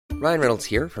Ryan Reynolds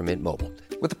here from Mint Mobile.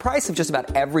 With the price of just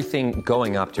about everything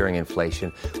going up during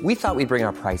inflation, we thought we'd bring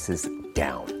our prices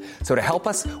down. So to help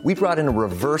us, we brought in a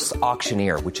reverse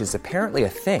auctioneer, which is apparently a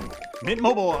thing. Mint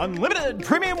Mobile Unlimited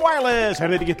Premium Wireless. How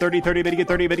to get 30, 30, bit to get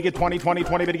 30, bit to get 20, 20,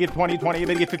 20, bit to get 20, 20,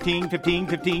 bit to get 15, 15,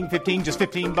 15, 15, just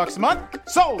 $15 a month?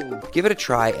 Sold! Give it a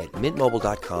try at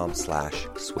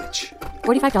mintmobile.com/switch.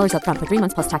 $45 up front for 3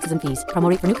 months plus taxes and fees. Promo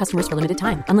rate for new customers for limited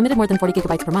time. Unlimited more than 40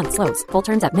 gigabytes per month. Slows full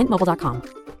terms at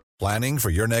mintmobile.com. Planning for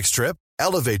your next trip?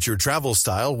 Elevate your travel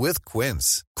style with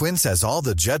Quince. Quince has all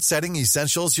the jet-setting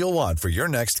essentials you'll want for your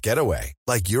next getaway,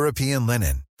 like European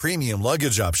linen, premium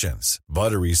luggage options,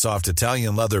 buttery soft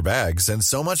Italian leather bags, and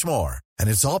so much more. And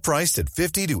it's all priced at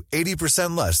 50 to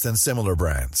 80% less than similar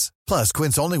brands. Plus,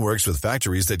 Quince only works with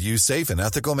factories that use safe and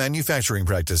ethical manufacturing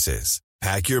practices.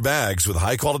 Pack your bags with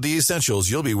high-quality essentials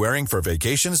you'll be wearing for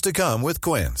vacations to come with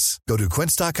Quince. Go to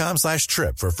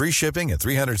quince.com/trip for free shipping and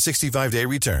 365-day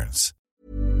returns.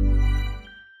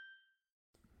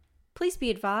 Please be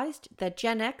advised that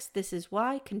Gen X This Is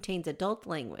Why contains adult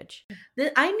language.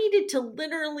 I needed to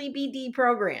literally be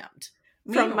deprogrammed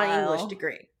from my English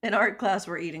degree. In art class,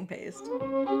 we're eating paste.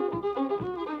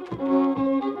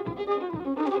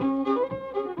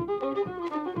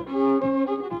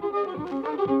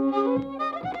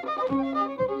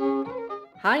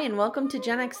 Hi, and welcome to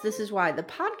Gen X This Is Why, the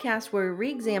podcast where we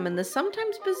re-examine the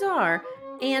sometimes bizarre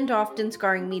and often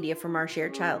scarring media from our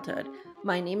shared childhood.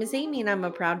 My name is Amy, and I'm a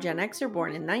proud Gen Xer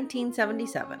born in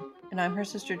 1977. And I'm her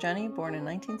sister Jenny, born in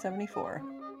 1974.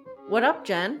 What up,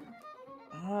 Jen?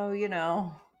 Oh, you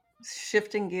know,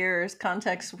 shifting gears,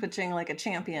 context switching like a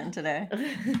champion today.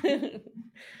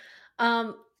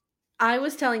 I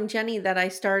was telling Jenny that I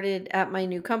started at my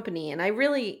new company, and I'm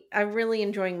really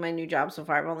enjoying my new job so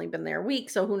far. I've only been there a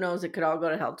week, so who knows, it could all go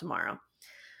to hell tomorrow.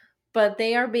 But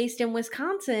they are based in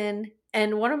Wisconsin,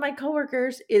 and one of my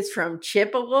coworkers is from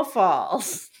Chippewa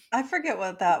Falls. I forget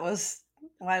what that was,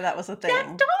 why that was a thing.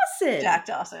 Jack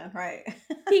Dawson, right.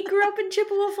 He grew up in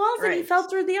Chippewa Falls, Right. and he fell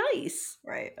through the ice.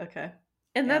 Right, okay.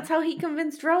 And Yeah. that's how he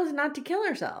convinced Rose not to kill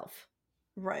herself.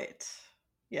 Right.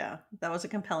 Yeah, that was a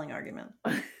compelling argument.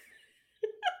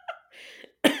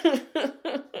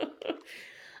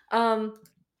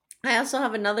 I also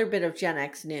have another bit of Gen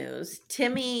X news.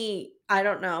 Timmy, I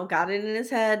don't know, got it in his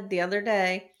head the other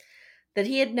day that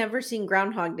he had never seen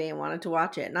Groundhog Day and wanted to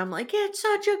watch it. And I'm like, it's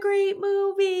such a great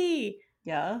movie.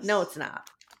 Yes. No, it's not.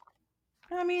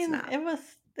 I mean,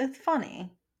 it's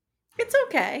funny. It's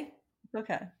okay.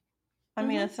 Okay. I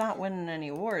mean, it's not winning any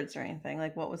awards or anything.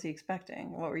 Like, what was he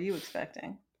expecting? What were you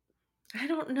expecting? I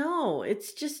don't know.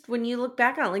 It's just when you look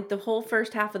back on it, like the whole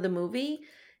first half of the movie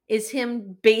is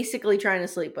him basically trying to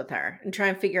sleep with her and try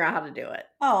and figure out how to do it.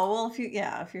 Oh, well,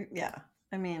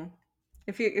 I mean,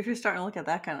 if you're starting to look at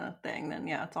that kind of thing, then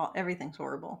yeah, everything's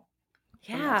horrible.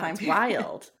 Yeah, it's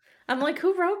wild. I'm like,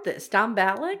 who wrote this? Don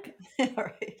Batlick?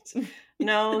 Right.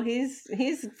 No, he's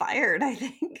fired, I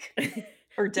think.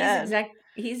 Or dead.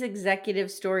 He's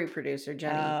executive story producer,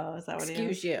 Jenny. Oh, is that what he is?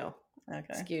 Excuse you. Okay.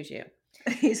 Excuse you.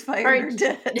 He's fired or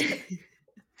dead.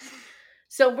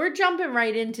 So we're jumping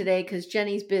right in today because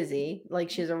Jenny's busy, like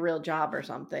she has a real job or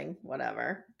something,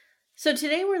 whatever. So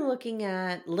today we're looking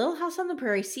at Little House on the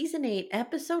Prairie, Season 8,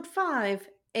 Episode 5,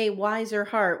 A Wiser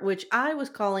Heart, which I was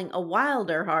calling A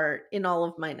Wilder Heart in all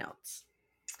of my notes.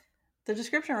 The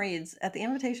description reads, at the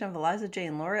invitation of Eliza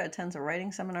Jane, Laura attends a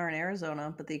writing seminar in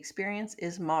Arizona, but the experience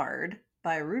is marred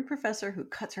by a rude professor who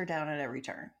cuts her down at every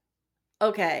turn.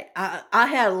 Okay, I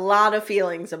had a lot of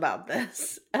feelings about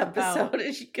this episode,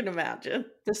 as you can imagine.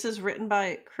 This is written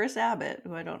by Chris Abbott,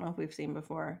 who I don't know if we've seen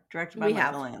before. Directed by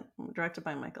Michael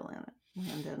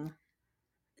Landon.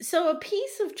 So a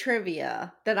piece of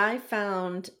trivia that I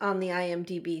found on the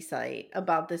IMDb site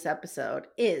about this episode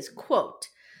is, quote,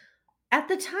 at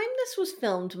the time this was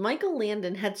filmed, Michael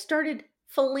Landon had started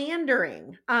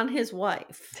philandering on his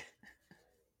wife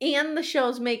and the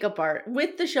show's makeup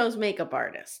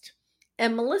artist.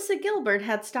 And Melissa Gilbert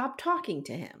had stopped talking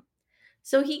to him.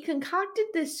 So he concocted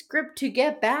this script to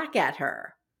get back at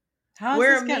her. How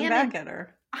is this getting back at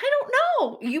her? I don't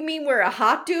know. You mean where a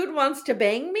hot dude wants to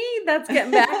bang me? That's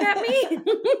getting back at me?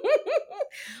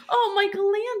 Oh,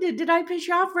 Michael Landon, did I piss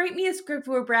you off? Write me a script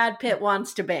where Brad Pitt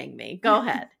wants to bang me. Go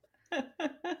ahead.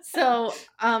 So,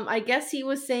 I guess he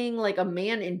was saying like a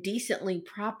man indecently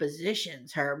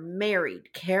propositions her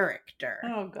married character.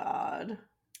 Oh, God.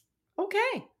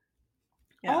 Okay.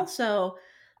 Yeah. Also,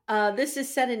 this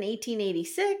is set in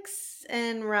 1886,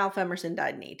 and Ralph Emerson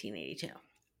died in 1882.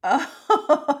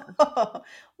 Oh.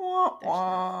 Wah,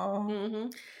 wah. Mm-hmm.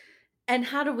 And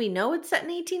how do we know it's set in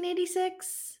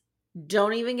 1886?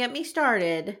 Don't even get me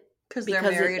started. Because they're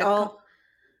married.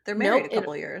 They're married Nope, a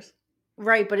couple years.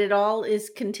 Right, but it all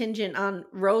is contingent on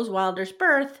Rose Wilder's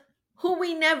birth, who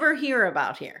we never hear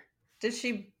about here. Did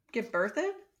she give birth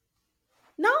in?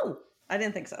 No. I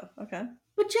didn't think so. Okay.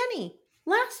 But Jenny,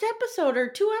 last episode or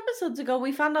 2 episodes ago,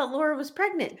 we found out Laura was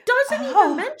pregnant. Doesn't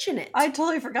even mention it. I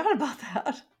totally forgot about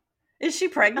that. Is she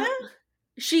pregnant?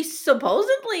 She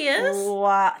supposedly is.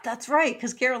 Wow. That's right,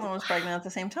 because Carolyn was pregnant at the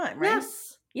same time, right?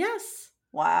 Yes. Yes.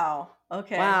 Wow.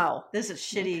 Okay. Wow. This is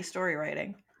shitty story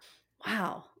writing.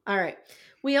 Wow. All right.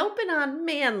 We open on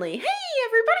Manly. Hey,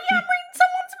 everybody, I'm reading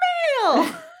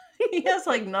someone's mail. He has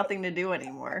like nothing to do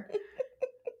anymore.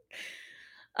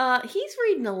 He's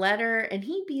reading a letter and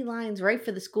he beelines right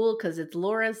for the school because it's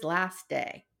Laura's last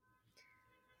day.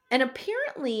 And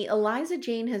apparently Eliza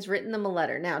Jane has written them a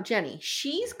letter. Now, Jenny,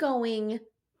 she's going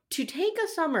to take a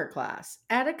summer class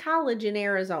at a college in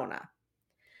Arizona.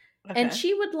 Okay. And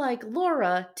she would like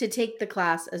Laura to take the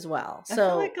class as well. I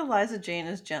feel like Eliza Jane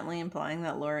is gently implying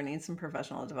that Laura needs some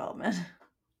professional development.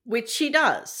 Which she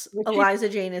does. Eliza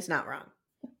Jane is not wrong.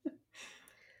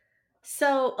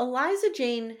 So Eliza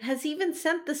Jane has even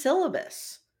sent the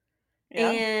syllabus. Yeah.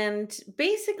 And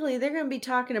basically they're going to be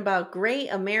talking about great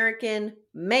American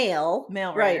male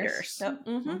writers. Yep.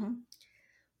 Mm-hmm.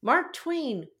 Mark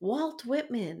Twain, Walt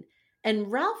Whitman,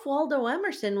 and Ralph Waldo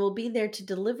Emerson will be there to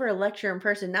deliver a lecture in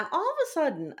person. Now, all of a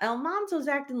sudden, Almanzo's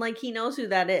acting like he knows who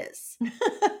that is.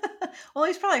 Well,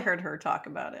 he's probably heard her talk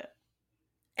about it.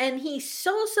 And he's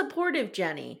so supportive,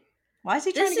 Jenny. Why is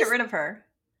he trying to get rid of her?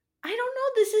 I don't know.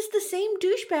 This is the same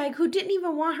douchebag who didn't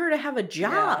even want her to have a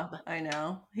job. Yeah, I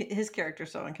know. His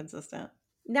character's so inconsistent.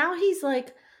 Now he's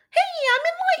like, hey,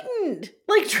 I'm enlightened.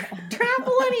 Like,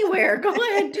 travel anywhere. Go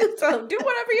ahead, do so. Do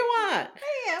whatever you want.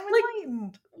 Hey, I'm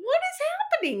enlightened. What is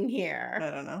happening here? I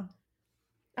don't know.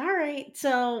 All right.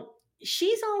 So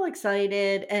she's all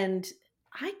excited, and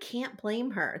I can't blame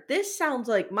her. This sounds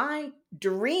like my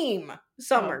dream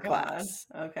summer class.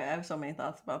 Okay, I have so many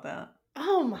thoughts about that.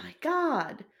 Oh my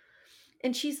God.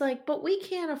 And she's like, but we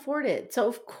can't afford it. So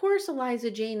of course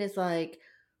Eliza Jane is like,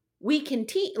 we can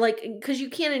teach, like, because you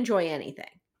can't enjoy anything.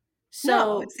 So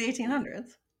no, it's the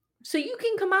 1800s. So you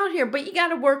can come out here, but you got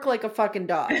to work like a fucking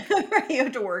dog. Right, you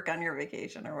have to work on your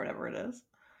vacation or whatever it is.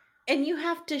 And you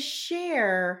have to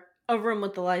share a room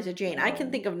with Eliza Jane. I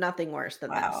can think of nothing worse than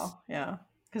this. Wow, yeah.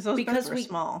 Because those beds were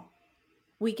small.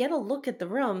 We get a look at the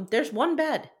room. There's one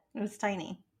bed. It was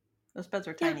tiny. Those beds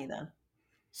were tiny then.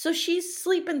 So she's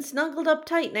sleeping snuggled up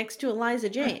tight next to Eliza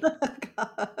Jane.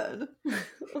 God.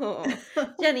 Oh.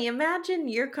 Jenny, imagine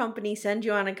your company sends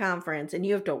you on a conference and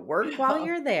you have to work while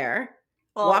you're there,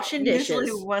 washing dishes.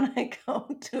 Usually when I go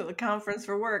to a conference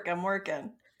for work, I'm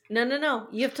working. No.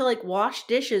 You have to like wash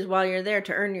dishes while you're there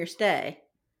to earn your stay.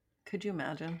 Could you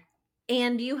imagine?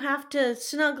 And you have to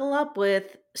snuggle up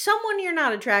with someone you're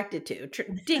not attracted to.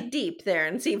 Dig deep there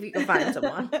and see if you can find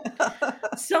someone.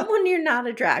 Someone you're not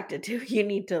attracted to, you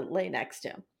need to lay next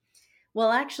to.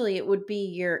 Well, actually, it would be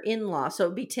your in-law, so it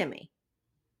would be Timmy.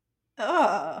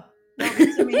 Oh, that would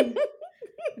be Timmy.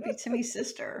 It'd be Timmy's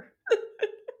sister.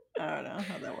 I don't know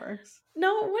how that works.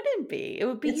 No, it wouldn't be. It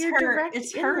would be your direct in-law.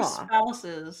 It's her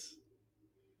spouse's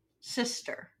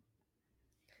sister.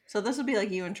 So this would be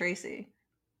like you and Tracy.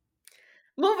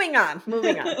 Moving on.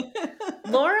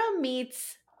 Laura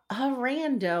meets a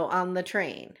rando on the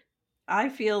train. I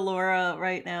feel Laura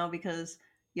right now because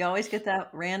you always get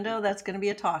that rando that's going to be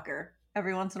a talker.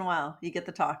 Every once in a while, you get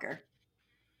the talker.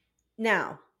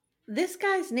 Now, this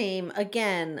guy's name,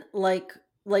 again, like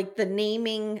the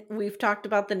naming, we've talked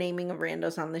about the naming of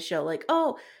randos on the show. Like,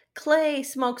 oh, Clay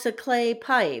smokes a clay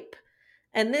pipe.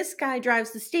 And this guy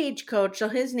drives the stagecoach, so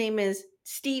his name is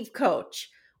Steve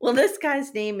Coach. Well, this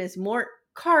guy's name is Mort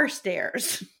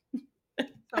Carstairs.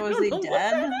 So is he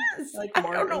dead? Like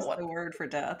Mort is the word for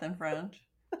death in French.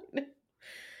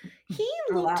 He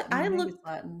looked.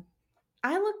 Latin.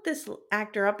 I looked this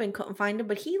actor up and couldn't find him,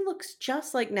 but he looks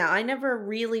just like. Now, I never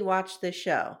really watched this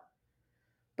show,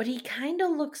 but he kind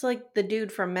of looks like the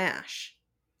dude from MASH.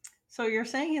 So you're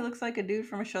saying he looks like a dude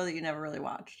from a show that you never really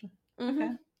watched? Mm-hmm.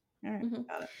 Okay. All right,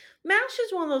 got it. MASH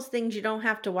is one of those things you don't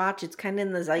have to watch. It's kind of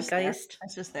in the zeitgeist.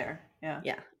 It's just there. Yeah.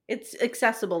 Yeah. It's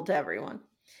accessible to everyone.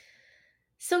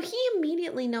 So he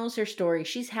immediately knows her story.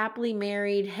 She's happily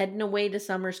married, heading away to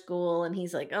summer school, and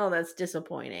he's like, oh, that's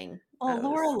disappointing. Well,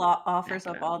 Laura offers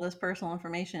up all this personal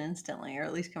information instantly, or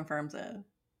at least confirms it.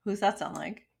 Who's that sound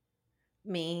like?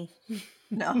 Me.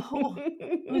 No.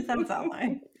 Who's that sound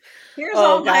like? Here's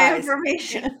all my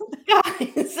information.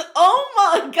 Guys,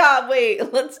 oh my God,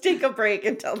 wait, let's take a break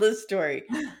and tell this story.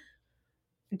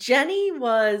 Jenny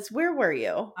where were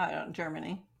you? I don't know,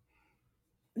 Germany.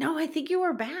 No, I think you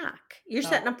were back. You're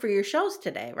setting up for your shows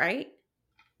today, right?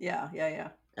 Yeah.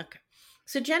 Okay.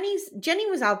 So Jenny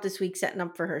was out this week setting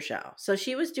up for her show. So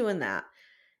she was doing that.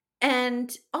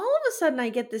 And all of a sudden I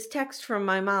get this text from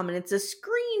my mom, and it's a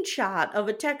screenshot of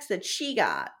a text that she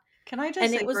got. Can I just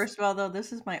And say, it was first of all, though,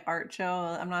 this is my art show.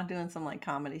 I'm not doing some like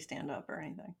comedy stand-up or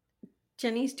anything.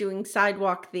 Jenny's doing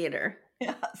sidewalk theater.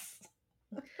 Yes.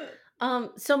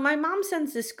 So my mom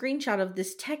sends this screenshot of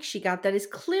this text she got that is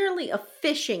clearly a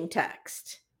phishing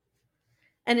text.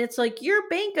 And it's like, your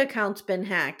bank account's been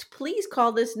hacked. Please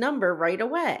call this number right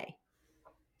away.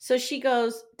 So she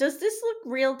goes, does this look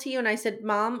real to you? And I said,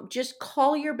 Mom, just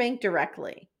call your bank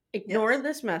directly. Ignore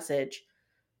this message.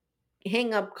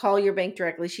 Hang up, call your bank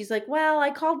directly. She's like, well, I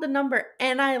called the number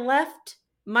and I left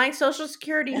my social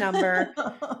security number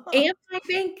and my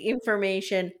bank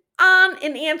information on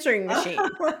an answering machine. Oh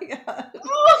my God.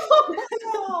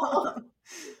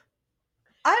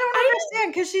 I don't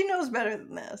understand, because she knows better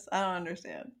than this. I don't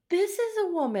understand. This is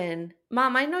a woman,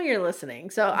 Mom, I know you're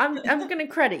listening, so I'm going to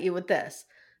credit you with this.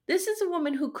 This is a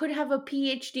woman who could have a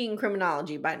PhD in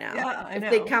criminology by now. Yeah, I if know.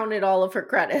 they counted all of her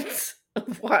credits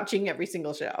of watching every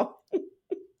single show.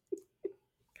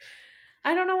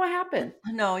 I don't know what happened.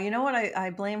 No, you know what?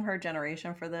 I blame her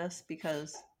generation for this,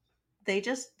 because they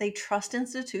trust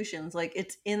institutions. Like,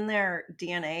 it's in their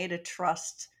DNA to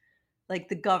trust like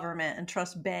the government and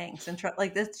trust banks and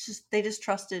like they just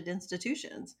trusted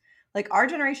institutions. Like, our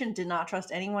generation did not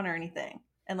trust anyone or anything.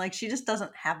 And like, she just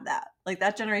doesn't have that. Like,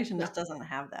 that generation just doesn't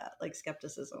have that, like,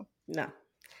 skepticism. No.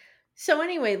 So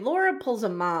anyway, Laura pulls a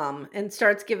mom and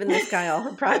starts giving this guy all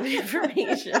her private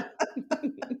information.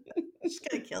 She's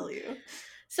gonna kill you.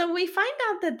 So we find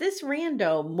out that this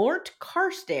rando, Mort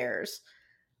Carstairs,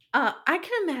 I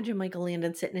can imagine Michael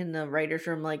Landon sitting in the writer's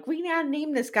room like, we gotta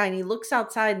name this guy. And he looks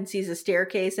outside and sees a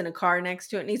staircase and a car next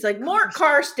to it. And he's like, Mort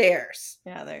Carstairs.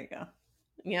 Yeah, there you go.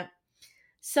 Yep.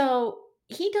 So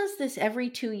he does this every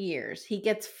 2 years. He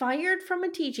gets fired from a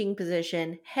teaching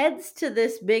position, heads to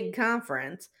this big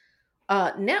conference,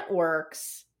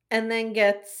 networks, and then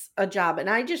gets a job. And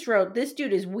I just wrote, this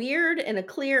dude is weird and a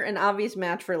clear and obvious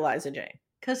match for Eliza Jane.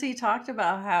 Because he talked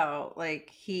about how,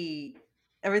 like,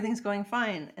 everything's going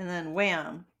fine, and then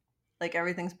wham, like,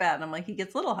 everything's bad. And I'm like, he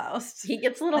gets Little House. He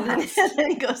gets Little House. And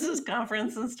then he goes to his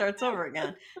conference and starts over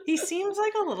again. He seems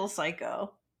like a little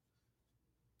psycho.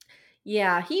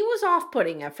 Yeah, he was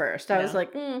off-putting at first. I was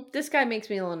like, this guy makes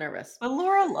me a little nervous. But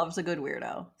Laura loves a good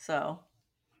weirdo, so.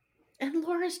 And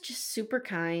Laura's just super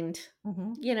kind.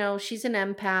 Mm-hmm. You know, she's an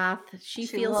empath. She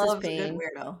feels his pain. Loves a good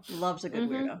weirdo. Loves a good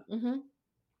weirdo. Mm-hmm.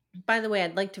 By the way,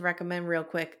 I'd like to recommend real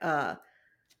quick,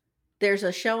 there's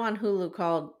a show on Hulu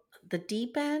called The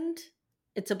Deep End.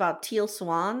 It's about Teal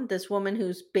Swan, this woman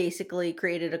who's basically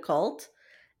created a cult.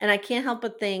 And I can't help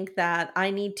but think that I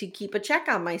need to keep a check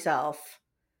on myself,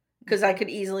 because I could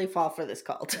easily fall for this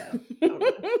cult. Yeah,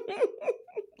 totally.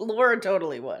 Laura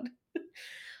totally would.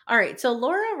 All right, so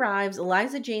Laura arrives.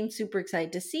 Eliza Jane's super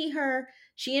excited to see her.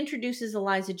 She introduces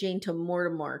Eliza Jane to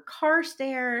Mortimer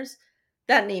Carstairs.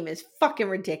 That name is fucking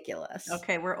ridiculous.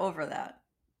 Okay, we're over that.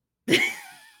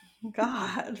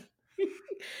 God.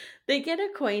 They get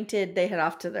acquainted. They head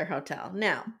off to their hotel.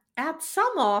 Now, at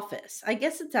some office, I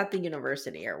guess it's at the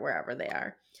university or wherever they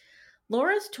are,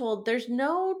 Laura's told there's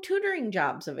no tutoring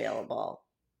jobs available.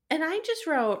 And I just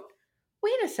wrote,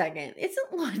 wait a second.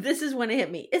 This is when it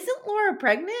hit me. Isn't Laura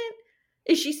pregnant?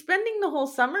 Is she spending the whole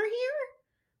summer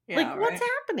here? Yeah, what's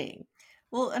happening?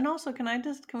 Well, and also, can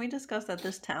we discuss that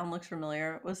this town looks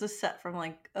familiar? Was this set from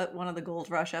like one of the Gold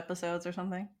Rush episodes or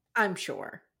something? I'm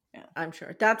sure. Yeah, I'm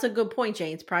sure. That's a good point,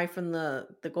 Jane. It's probably from the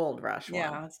Gold Rush one.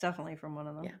 Yeah, it's definitely from one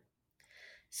of them. Yeah.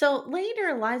 So later,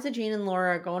 Eliza Jane and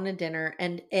Laura are going to dinner,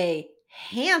 and a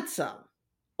handsome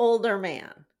older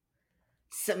man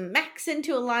smacks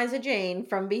into Eliza Jane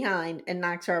from behind and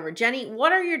knocks her over. Jenny,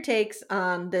 what are your takes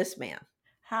on this man?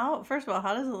 First of all,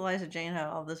 how does Eliza Jane have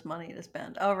all this money to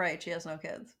spend? Oh, right, she has no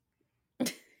kids.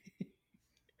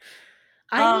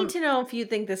 I need to know if you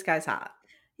think this guy's hot.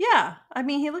 Yeah, I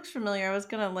mean, he looks familiar. I was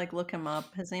gonna like look him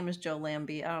up. His name is Joe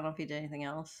Lambie. I don't know if he did anything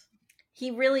else.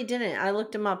 He really didn't. I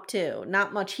looked him up too.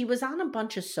 Not much. He was on a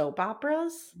bunch of soap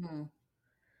operas. Mm-hmm.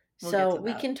 So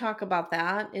we can talk about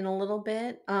that in a little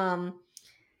bit. Yeah,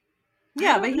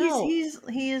 but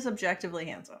he is objectively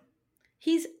handsome.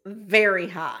 He's very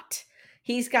hot.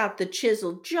 He's got the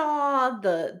chiseled jaw,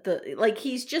 the like,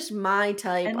 he's just my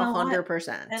type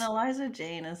 100%. And Eliza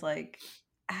Jane is like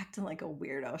acting like a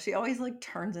weirdo. She always like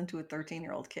turns into a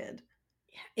 13-year-old kid.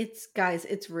 Yeah,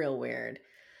 it's real weird.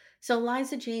 So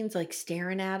Eliza Jane's like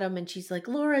staring at him and she's like,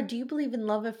 Laura, do you believe in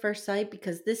love at first sight?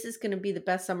 Because this is going to be the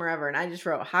best summer ever. And I just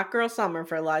wrote hot girl summer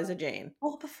for Eliza Jane.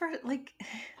 Well, but for like,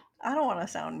 I don't want to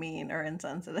sound mean or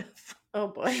insensitive, Oh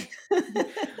boy.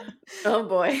 Oh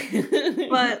boy.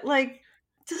 But like,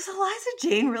 does Eliza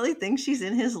Jane really think she's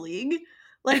in his league?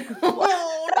 Like, what?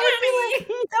 Oh,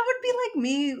 That would be like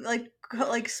me,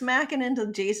 like smacking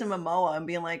into Jason Momoa and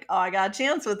being like, "Oh, I got a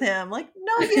chance with him." Like,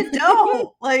 no, you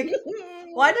don't. Like,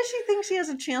 why does she think she has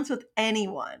a chance with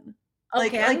anyone?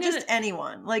 Like, Okay, I'm just gonna.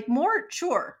 anyone. Like Mort,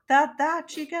 sure, that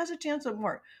she has a chance with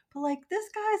Mort, but like this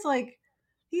guy's like.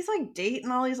 He's like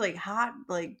dating all these like hot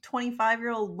like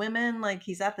 25-year-old women. Like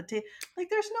he's at the table. Like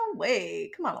there's no way.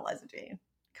 Come on, Eliza Jane.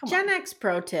 Come Gen on. X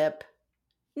pro tip: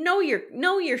 know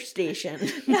your station.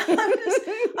 Yeah,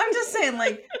 I'm just saying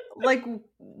like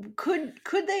could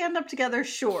they end up together?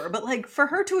 Sure, but like for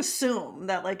her to assume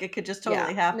that like it could just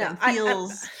totally happen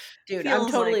feels dude,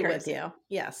 I'm totally like with you.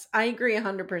 Yes, I agree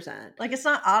 100%. like it's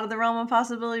not out of the realm of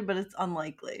possibility, but it's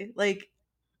unlikely. Like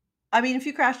I mean, if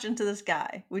you crashed into this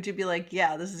guy, would you be like,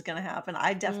 yeah, this is gonna happen?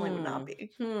 I definitely would not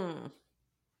be.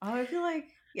 I would feel like,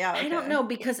 yeah, okay. I don't know,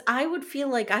 because I would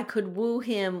feel like I could woo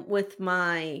him with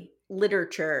my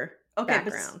literature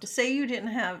background. But say you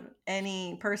didn't have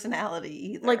any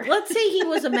personality either. Like, let's say he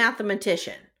was a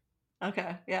mathematician.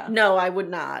 Okay, yeah. No, I would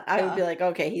not. I would be like,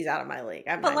 okay, he's out of my league.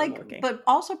 I'm not even looking. But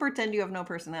also pretend you have no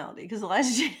personality, because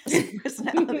Eliza Jane has a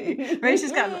personality, right?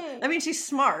 I mean, she's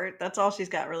smart. That's all she's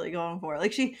got really going for her.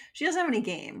 Like she doesn't have any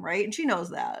game, right? And she knows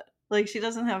that. Like she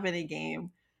doesn't have any game.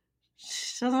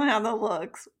 She doesn't have the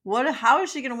looks. How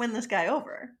is she going to win this guy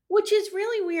over? Which is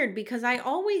really weird, because I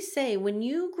always say when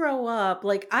you grow up,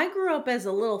 like I grew up as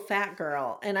a little fat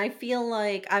girl, and I feel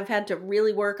like I've had to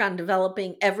really work on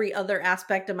developing every other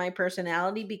aspect of my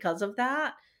personality because of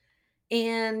that.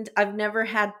 And I've never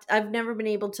been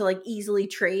able to like easily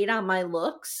trade on my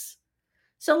looks.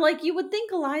 So like you would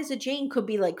think Eliza Jane could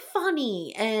be like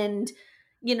funny and,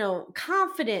 you know,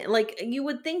 confident. Like you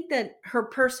would think that her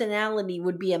personality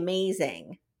would be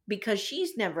amazing, because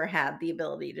she's never had the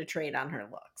ability to trade on her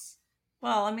looks.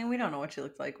 Well, I mean, we don't know what she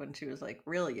looked like when she was like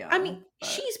really young. I mean,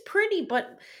 she's pretty,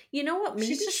 but you know what?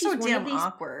 Maybe she's so one damn of these,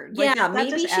 awkward. Yeah, like,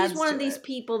 maybe she's one of these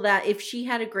people that if she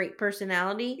had a great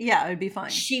personality, yeah, it'd be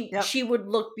fine. She would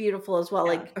look beautiful as well.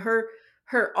 Yeah. Like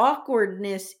her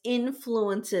awkwardness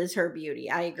influences her beauty.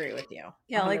 I agree with you.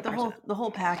 Yeah, 100%. Like the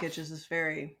whole package is just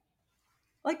very,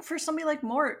 like, for somebody like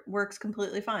Mort works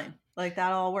completely fine. Like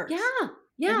that all works. Yeah.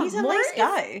 And he's a nice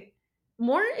guy.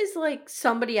 Mort is like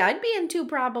somebody I'd be into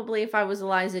probably if I was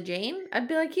Eliza Jane. I'd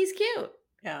be like, he's cute.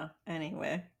 Yeah.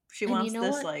 Anyway, she wants this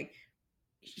what? Like.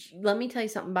 Let me tell you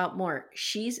something about Mort.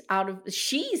 She's kind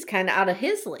of out of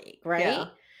his league, right? Yeah.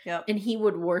 Yep. And he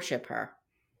would worship her.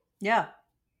 Yeah.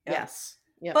 Yep. Yes.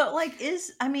 Yep. But like,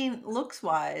 looks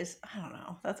wise, I don't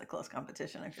know. That's a close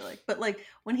competition, I feel like. But like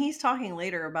when he's talking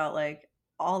later about like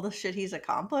all the shit he's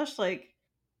accomplished, like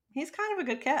he's kind of a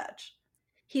good catch.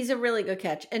 He's a really good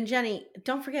catch. And Jenny,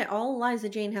 don't forget, all Eliza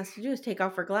Jane has to do is take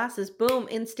off her glasses. Boom,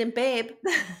 instant babe.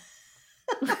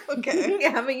 Okay.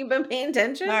 Haven't you been paying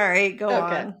attention? All right, go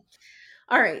on.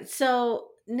 All right,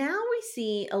 so now we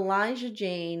see Eliza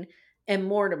Jane and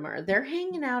Mortimer. They're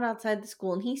hanging out outside the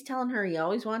school, and he's telling her he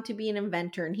always wanted to be an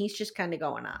inventor, and he's just kind of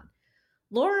going on.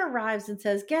 Laura arrives and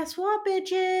says, guess what,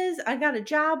 bitches? I got a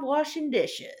job washing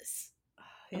dishes.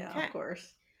 Yeah, okay. Of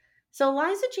course. So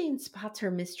Eliza Jane spots her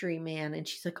mystery man, and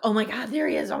she's like, oh my God, there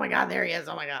he is. Oh my God, there he is.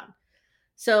 Oh my God.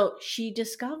 So she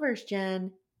discovers,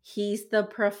 Jen, he's the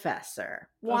professor.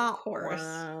 Of course.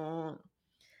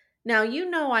 Now, you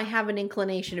know I have an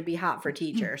inclination to be hot for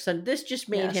teachers, so this just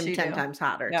made him 10 times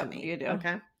hotter to me. You do.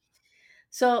 Okay.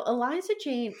 So Eliza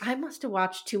Jane, I must have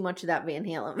watched too much of that Van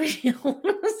Halen video when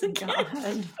I was a kid.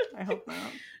 God, I hope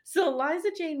not. So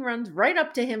Eliza Jane runs right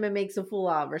up to him and makes a fool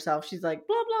out of herself. She's like,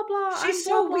 blah, blah, blah. She's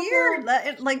so weird.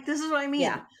 Like, this is what I mean.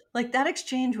 Yeah. Like, that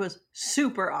exchange was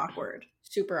super awkward.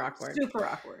 Super awkward. Super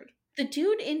awkward. The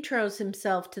dude intros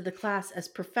himself to the class as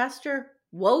Professor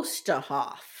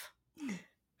Wostahoff.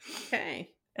 Okay.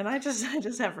 And I just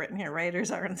have written here,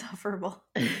 writers are insufferable.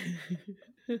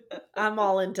 I'm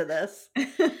all into this.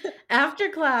 After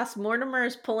class, Mortimer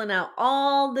is pulling out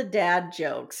all the dad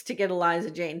jokes to get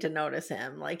Eliza Jane to notice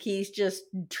him. Like he's just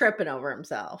tripping over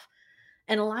himself.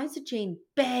 And Eliza Jane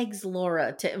begs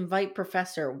Laura to invite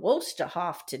Professor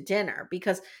Wostahoff to dinner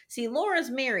because, see, Laura's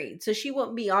married, so she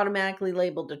wouldn't be automatically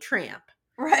labeled a tramp.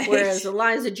 Right. Whereas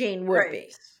Eliza Jane would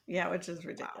be. Yeah, which is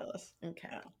ridiculous. Wow.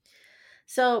 Okay.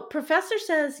 So Professor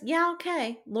says, yeah,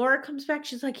 okay. Laura comes back.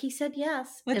 She's like, he said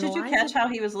yes. But did you catch how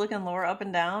he was looking Laura up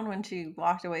and down when she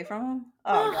walked away from him?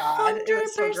 Oh, God. It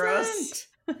was so gross.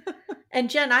 And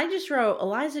Jen, I just wrote,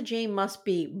 Eliza Jane must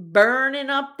be burning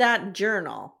up that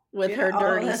journal with her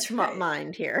dirty smut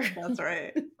mind here. That's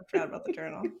right. I forgot about the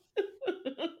journal.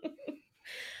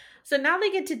 So now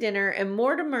they get to dinner, and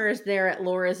Mortimer is there at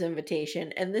Laura's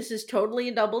invitation, and this is totally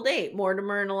a double date.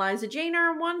 Mortimer and Eliza Jane are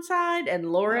on one side, and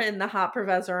Laura and the hot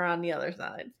professor are on the other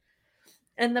side.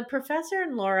 And the professor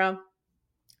and Laura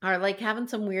are like having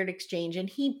some weird exchange, and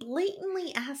he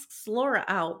blatantly asks Laura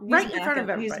out right in front of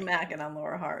everybody. He's macking on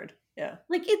Laura hard. Yeah.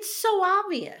 Like, it's so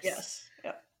obvious. Yes.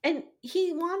 Yeah. And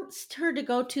he wants her to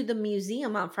go to the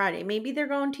museum on Friday. Maybe they're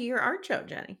going to your art show,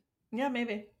 Jenny. Yeah,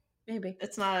 maybe. Maybe.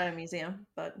 It's not a museum,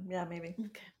 but yeah, maybe.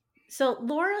 Okay. So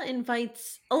Laura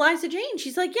invites Eliza Jane.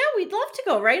 She's like, yeah, we'd love to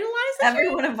go, right, Eliza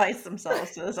Everyone invites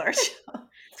themselves to this art show.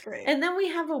 It's great. And then we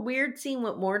have a weird scene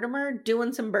with Mortimer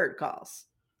doing some bird calls.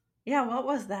 Yeah, what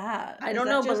was that? I don't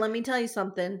know, but let me tell you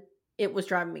something. It was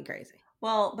driving me crazy.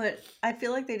 Well, but I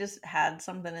feel like they just had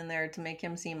something in there to make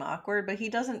him seem awkward, but he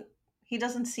doesn't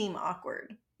seem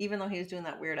awkward, even though he was doing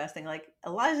that weird ass thing. Like,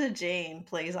 Eliza Jane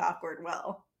plays awkward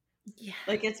well. Yeah.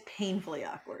 Like, it's painfully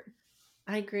awkward.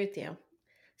 I agree with you.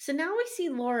 So now we see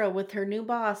Laura with her new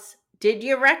boss. Did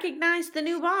you recognize the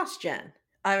new boss, Jen?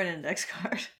 I have an index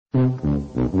card.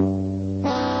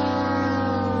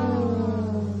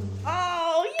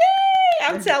 Oh, yay!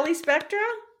 I'm Sally Spectra.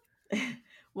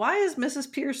 Why is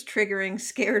Mrs. Pierce triggering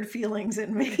scared feelings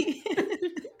in me?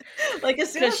 Like,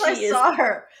 as soon as I saw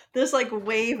her, this like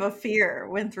wave of fear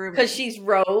went through me. Because she's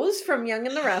Rose from Young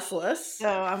and the Restless. So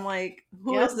I'm like,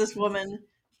 who is this woman?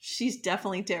 She's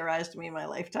definitely terrorized me in my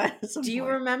lifetime. Do you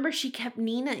remember she kept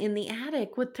Nina in the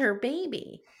attic with her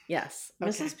baby? Yes. Okay.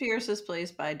 Mrs. Pierce is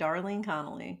played by Darlene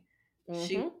Connolly.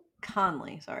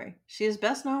 She is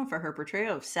best known for her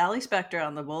portrayal of Sally Spectra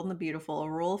on The Bold and the Beautiful, a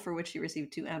role for which she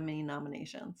received 2 Emmy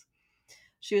nominations.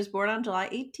 She was born on July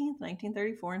 18th,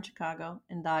 1934 in Chicago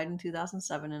and died in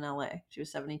 2007 in LA. She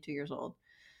was 72 years old.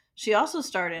 She also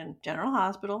starred in General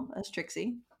Hospital as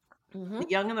Trixie, The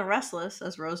Young and the Restless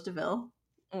as Rose DeVille,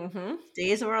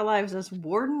 Days of Our Lives as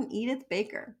Warden Edith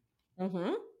Baker.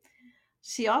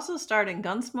 She also starred in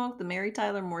Gunsmoke, The Mary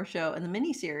Tyler Moore Show, and the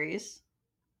miniseries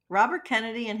Robert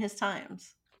Kennedy and His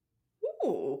Times.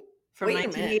 Ooh. From Wait a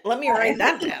minute. Let me write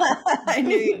that down. I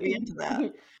knew you'd be into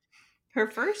that. Her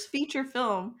first feature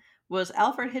film was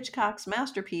Alfred Hitchcock's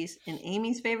masterpiece and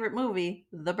Amy's favorite movie,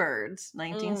 The Birds,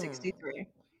 1963.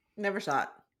 Never saw it.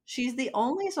 She's the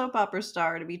only soap opera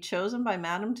star to be chosen by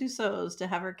Madame Tussauds to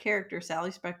have her character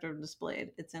Sally Spectra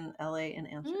displayed. It's in LA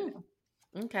and Amsterdam.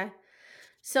 Okay.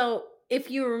 So if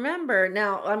you remember,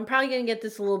 now I'm probably going to get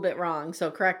this a little bit wrong,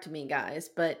 so correct me, guys,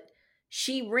 but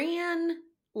she ran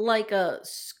like a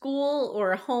school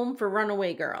or a home for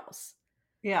runaway girls.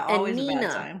 Yeah, always a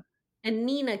bad time. And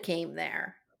Nina came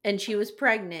there and she was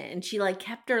pregnant and she like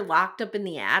kept her locked up in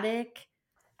the attic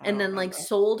and then like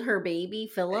sold her baby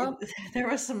Philip. There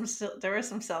was some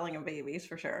selling of babies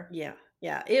for sure. Yeah.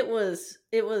 Yeah. It was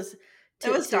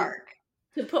dark.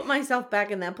 To put myself back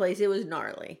in that place, it was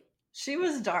gnarly. She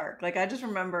was dark. Like, I just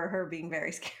remember her being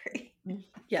very scary.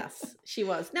 Yes, she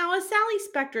was. Now, as Sally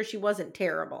Spectra, she wasn't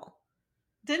terrible.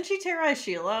 Didn't she terrorize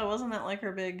Sheila? Wasn't that like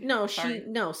her big... No,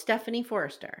 Stephanie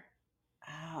Forrester.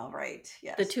 Oh, right.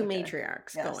 Yes. The two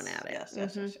matriarchs going at it.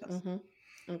 Yes.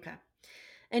 Okay.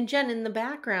 And Jen, in the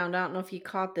background, I don't know if you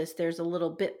caught this, there's a little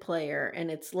bit player,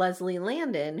 and it's Leslie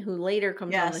Landon, who later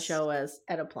comes on the show as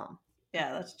Etta Plum.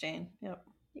 Yeah, that's Jane. Yep.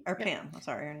 Or Pam. I'm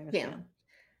sorry, her name is Pam.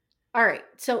 All right.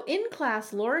 So in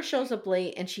class, Laura shows up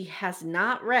late, and she has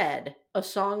not read A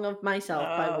Song of Myself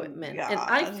by Whitman. God. And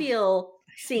I feel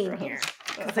seen here,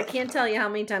 because I can't tell you how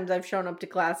many times I've shown up to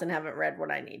class and haven't read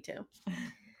what I need to.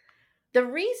 The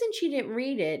reason she didn't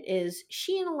read it is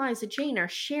she and Eliza Jane are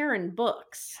sharing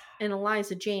books, and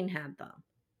Eliza Jane had them.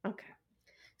 Okay.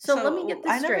 So let me get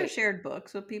this straight. I never shared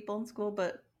books with people in school,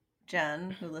 but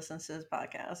Jen, who listens to this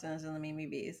podcast and is in the Mimi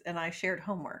Bees, and I shared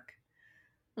homework.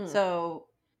 So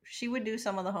she would do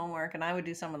some of the homework and I would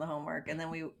do some of the homework. And then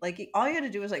we, like, all you had to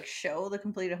do was like show the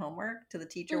completed homework to the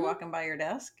teacher walking by your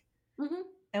desk.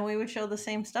 And we would show the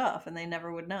same stuff and they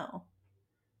never would know.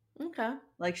 Okay.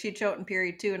 Like, she'd show it in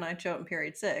period 2 and I'd show it in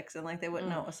period 6. And like, they wouldn't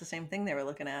know it was the same thing they were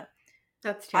looking at.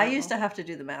 That's terrible. I used to have to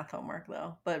do the math homework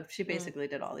though, but she basically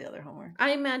did all the other homework.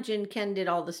 I imagine Ken did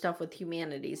all the stuff with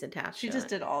humanities attached. She just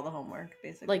did all the homework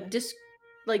basically.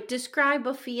 Like describe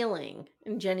a feeling,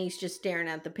 and Jenny's just staring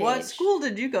at the page. What school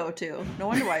did you go to? No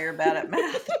wonder why you're bad at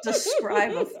math.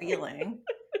 Describe a feeling.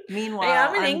 Meanwhile, hey,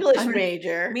 I'm an English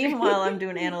major. Meanwhile, I'm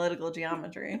doing analytical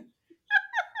geometry.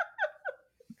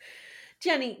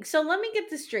 Jenny, so let me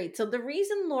get this straight. So the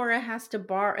reason Laura has to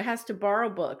borrow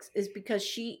books is because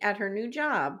she, at her new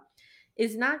job,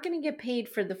 is not going to get paid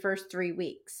for the first 3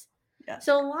 weeks. Yeah.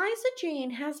 So Eliza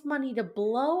Jane has money to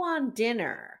blow on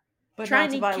dinner But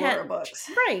trying not to buy Laura books.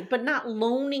 Right, but not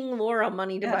loaning Laura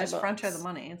money to buy just books. front her the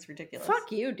money. It's ridiculous.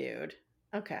 Fuck you, dude.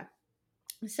 Okay.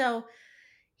 So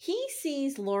he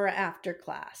sees Laura after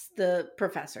class, the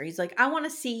professor. He's like, I want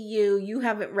to see you. You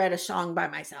haven't read a song by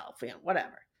myself,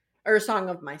 whatever. Or a song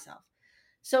of myself.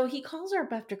 So he calls her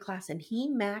up after class and he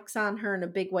macks on her in a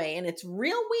big way. And it's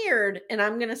real weird. And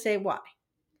I'm going to say why.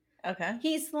 Okay.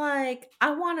 He's like,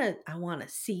 I want to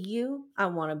see you. I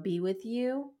want to be with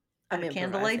you. At a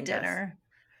candlelight dinner.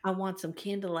 I want some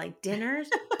candlelight dinners,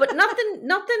 but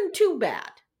nothing too bad.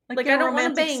 Like I don't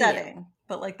want to bang setting, you.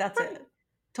 But like that's it.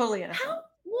 Totally innocent.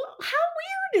 How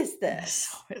weird is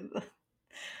this?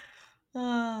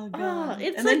 Oh god!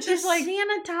 It's and like then she's like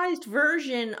sanitized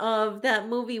version of that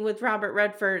movie with Robert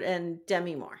Redford and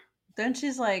Demi Moore. Then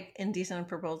she's like, indecent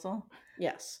proposal.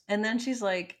 Yes. And then she's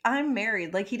like, I'm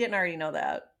married. Like he didn't already know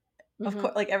that. Of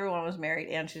course, like everyone was married,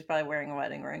 and she's probably wearing a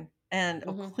wedding ring, and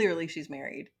clearly she's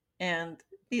married. And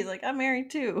he's like, I'm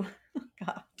married too.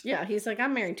 God. Yeah, he's like,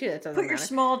 I'm married too. That doesn't Put your matter.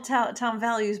 small town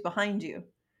values behind you.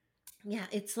 Yeah,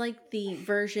 it's like the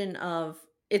version of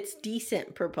it's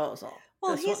decent proposal.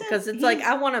 Well, because it's like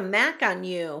I want to mac on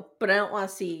you, but I don't want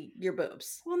to see your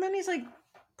boobs. Well, and then he's like,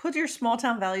 put your small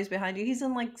town values behind you. He's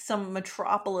in like some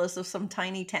metropolis of some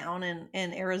tiny town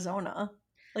in Arizona.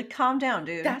 Like, calm down,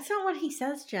 dude. That's not what he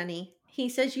says, Jenny. He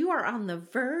says you are on the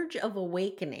verge of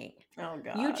awakening. Oh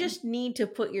god. You just need to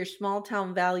put your small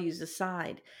town values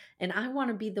aside. And I want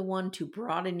to be the one to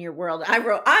broaden your world. I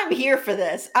wrote, I'm here for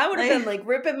this. I would have been like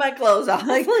ripping my clothes off.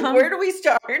 Like where do we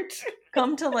start?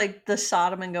 Come to like the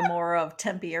Sodom and Gomorrah of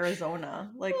Tempe,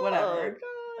 Arizona. Like whatever. Oh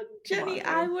god, Jenny,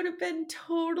 I would have been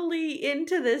totally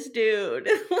into this dude.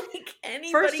 Like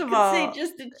anybody First of could all, say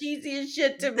just the cheesiest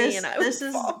shit to me, and I would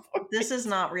fall for this is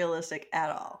not realistic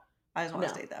at all. I just want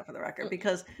to state that for the record,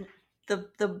 because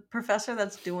the professor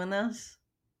that's doing this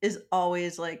is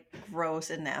always like gross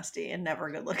and nasty and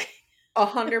never good looking.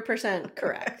 100%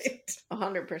 correct.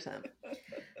 100%.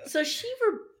 So she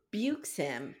rebukes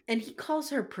him and he calls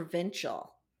her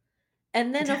provincial.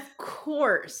 And then, of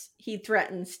course, he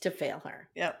threatens to fail her.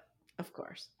 Yep. Of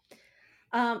course.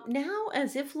 Now,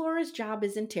 as if Laura's job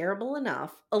isn't terrible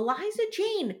enough, Eliza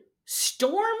Jane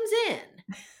storms in.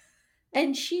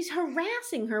 And she's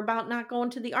harassing her about not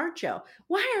going to the art show.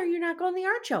 Why are you not going to the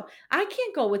art show? I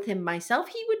can't go with him myself.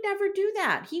 He would never do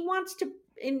that. He wants to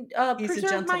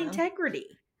preserve my integrity.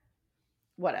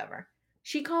 Whatever.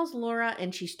 She calls Laura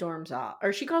and she storms off.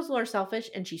 Or she calls Laura selfish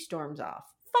and she storms off.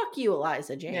 Fuck you,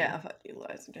 Eliza Jane. Yeah, fuck you,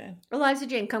 Eliza Jane. Eliza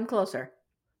Jane, come closer.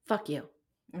 Fuck you.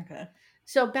 Okay.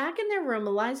 So back in their room,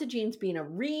 Eliza Jane's being a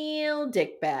real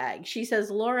dickbag. She says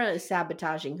Laura is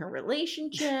sabotaging her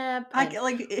relationship.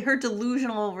 Like her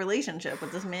delusional relationship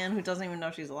with this man who doesn't even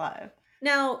know she's alive.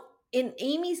 Now, in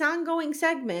Amy's ongoing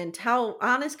segment, how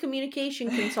honest communication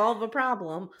can solve a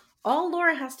problem, all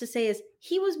Laura has to say is,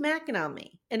 he was macking on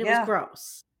me, and it was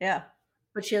gross. Yeah.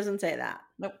 But she doesn't say that.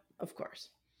 Nope. Of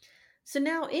course. So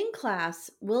now in class,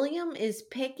 William is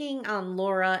picking on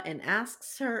Laura and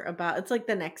asks her about, it's like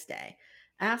the next day,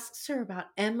 asks her about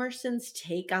Emerson's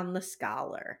take on the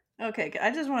scholar. Okay,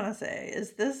 I just want to say,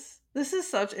 this is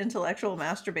such intellectual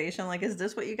masturbation. Like, is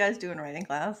this what you guys do in writing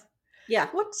class? Yeah.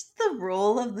 What's the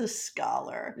role of the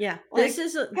scholar? Yeah. Like, this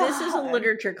is a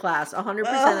literature class,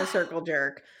 100% a circle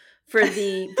jerk for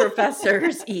the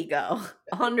professor's ego.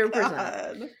 100%.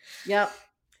 God. Yep.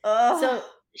 So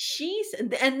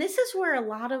and this is where a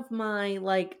lot of my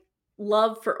like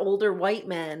love for older white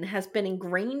men has been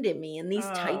ingrained in me in these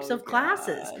types of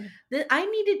classes. That I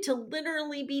needed to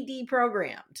literally be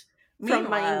deprogrammed from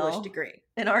my English degree.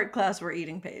 In art class, we're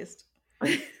eating paste.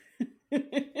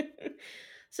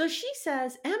 So she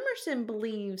says Emerson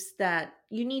believes that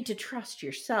you need to trust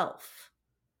yourself.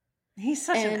 He's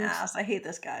such an ass. I hate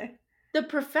this guy. The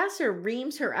professor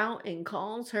reams her out and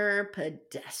calls her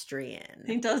pedestrian.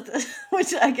 He does this,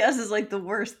 which I guess is like the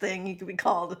worst thing you could be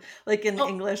called, like in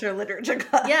English or literature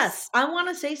class. Yes, I want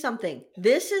to say something.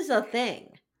 This is a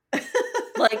thing.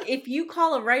 Like, if you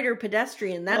call a writer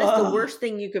pedestrian, that is the worst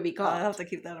thing you could be called. I'll have to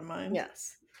keep that in mind.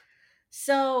 Yes.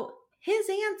 So his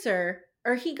answer,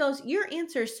 or he goes, your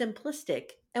answer is simplistic.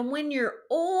 And when you're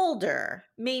older,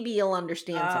 maybe you'll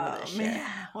understand some of this shit.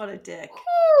 Man, what a dick.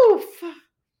 Oof.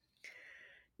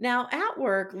 Now, at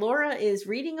work, Laura is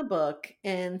reading a book,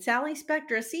 and Sally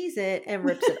Spectra sees it and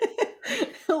rips it up.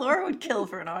 Laura would kill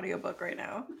for an audiobook right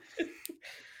now.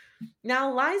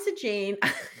 Now, Eliza Jane,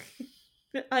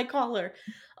 I call her,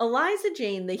 Eliza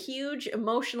Jane, the huge,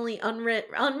 emotionally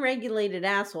unregulated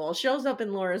asshole, shows up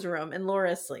in Laura's room, and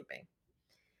Laura is sleeping.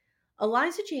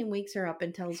 Eliza Jane wakes her up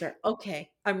and tells her,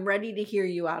 okay, I'm ready to hear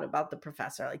you out about the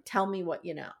professor. Like, tell me what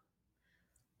you know.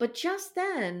 But just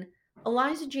then,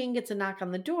 Eliza Jane gets a knock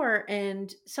on the door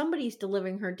and somebody's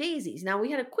delivering her daisies. Now,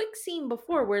 we had a quick scene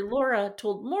before where Laura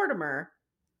told Mortimer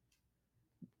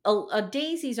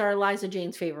daisies are Eliza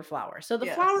Jane's favorite flower. So the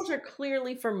Yes. flowers are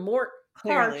clearly for Mort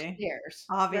Clearly. Hairs.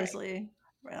 Obviously.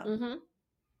 Right. Yeah. Mm-hmm.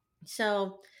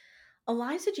 So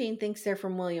Eliza Jane thinks they're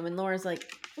from William, and Laura's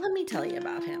like, let me tell you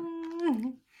about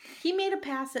him. He made a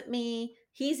pass at me.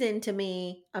 He's into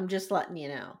me. I'm just letting you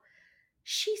know.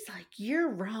 She's like, you're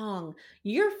wrong.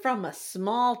 You're from a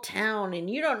small town and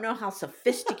you don't know how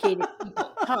sophisticated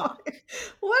people talk.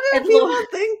 What do people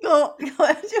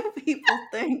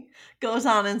think goes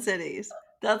on in cities?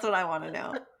 That's what I want to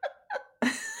know.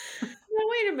 Well,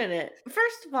 wait a minute.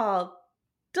 First of all,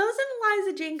 doesn't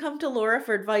Eliza Jane come to Laura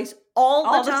for advice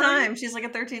all the time? She's like a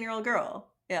 13-year-old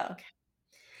girl. Yeah. Okay.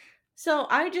 So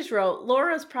I just wrote,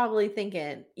 Laura's probably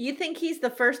thinking, you think he's the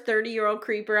first 30-year-old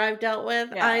creeper I've dealt with?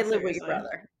 Yeah, I live with your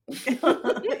brother.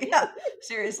 Yeah,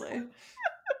 seriously.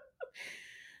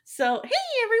 So, hey,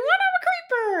 everyone, I'm a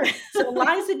creeper. So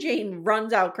Eliza Jane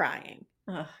runs out crying.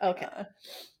 Oh, okay. God.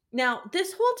 Now,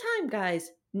 this whole time,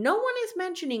 guys, no one is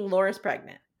mentioning Laura's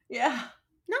pregnant. Yeah.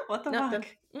 No. What the nothing.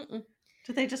 fuck? Mm-mm.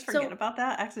 Did they just forget about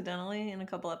that accidentally in a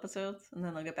couple episodes and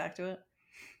then they'll get back to it?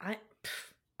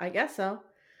 I guess so.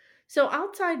 So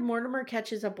outside, Mortimer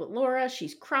catches up with Laura.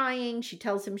 She's crying. She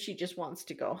tells him she just wants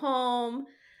to go home.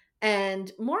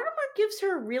 And Mortimer gives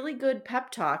her a really good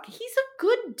pep talk. He's a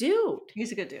good dude.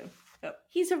 He's a good dude. Yep.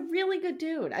 He's a really good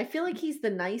dude. I feel like he's the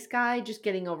nice guy just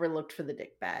getting overlooked for the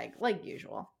dick bag, like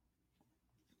usual.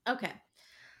 Okay.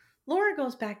 Laura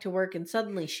goes back to work and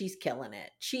suddenly she's killing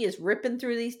it. She is ripping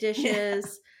through these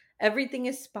dishes. Everything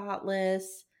is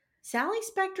spotless. Sally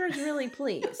Spectre is really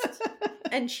pleased.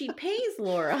 And she pays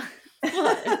Laura.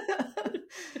 What?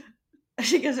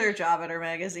 She gives her a job at her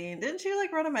magazine. Didn't she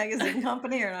like run a magazine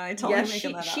company or not? I totally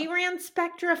making that up. She ran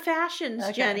Spectra Fashions,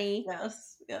 okay. Jenny.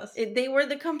 Yes. They were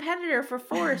the competitor for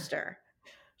Forrester.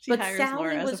 But hires Sally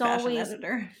Laura as was a fashion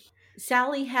editor.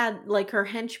 Sally had like her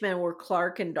henchmen were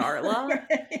Clark and Darla,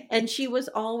 right. And she was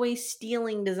always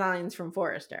stealing designs from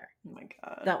Forrester. Oh my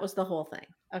God. That was the whole thing.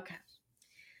 Okay.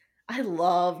 I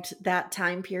loved that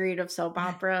time period of soap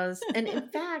operas. And in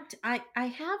fact, I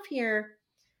have here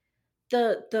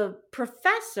the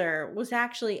professor was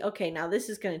actually, okay, now this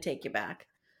is going to take you back.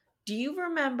 Do you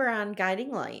remember on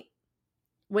Guiding Light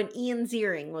when Ian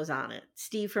Ziering was on it?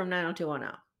 Steve from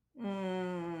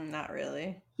 90210. Not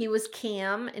really. He was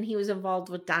Cam and he was involved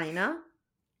with Dinah.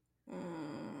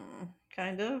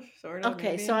 Kind of, sort of.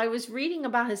 Okay, maybe. so I was reading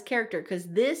about his character because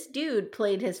this dude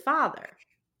played his father.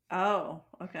 Oh,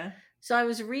 okay. So I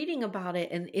was reading about it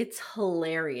and it's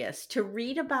hilarious to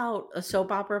read about a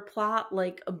soap opera plot,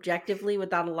 like objectively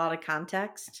without a lot of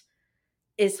context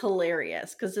is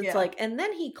hilarious. Cause it's like, and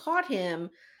then he caught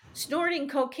him snorting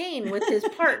cocaine with his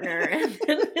partner. And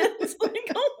then it's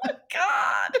like, oh my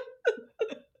God.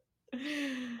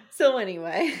 So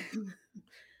anyway,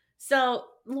 so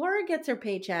Laura gets her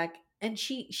paycheck and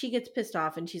she gets pissed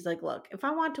off and she's like, look, if I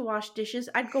want to wash dishes,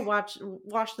 I'd go wash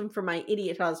them for my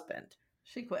idiot husband.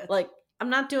 She quits. Like, I'm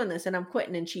not doing this and I'm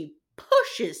quitting. And she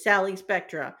pushes Sally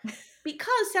Spectra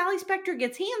because Sally Spectra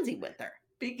gets handsy with her.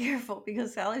 Be careful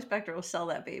because Sally Spectra will sell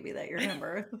that baby that you're going to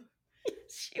birth.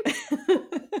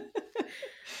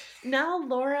 Now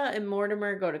Laura and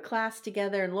Mortimer go to class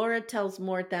together and Laura tells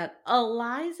Mort that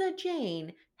Eliza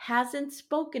Jane hasn't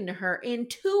spoken to her in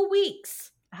 2 weeks.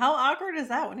 How awkward is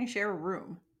that when you share a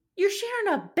room? You're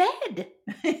sharing a bed.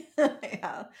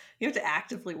 Yeah. You have to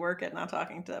actively work at not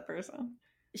talking to that person.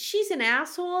 She's an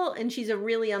asshole and she's a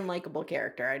really unlikable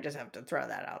character. I just have to throw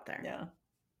that out there. Yeah.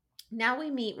 Now we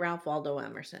meet Ralph Waldo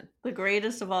Emerson. The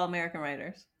greatest of all American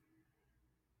writers.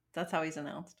 That's how he's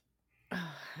announced.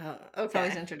 Okay. That's how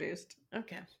he's introduced.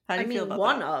 Okay. How do you feel about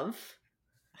one that? of.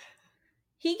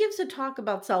 He gives a talk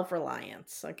about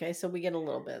self-reliance. Okay, so we get a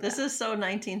little bit of This that. is so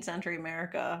 19th century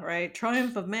America, right?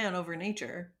 Triumph of man over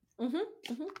nature.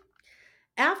 Mm-hmm, mm-hmm.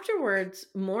 Afterwards,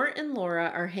 Mort and Laura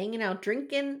are hanging out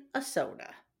drinking a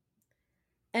soda.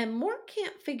 And Mort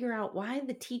can't figure out why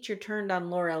the teacher turned on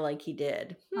Laura like he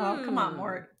did. Oh, come on,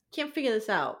 Mort. Can't figure this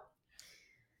out.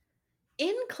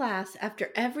 In class, after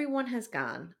everyone has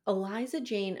gone, Eliza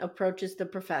Jane approaches the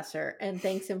professor and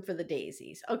thanks him for the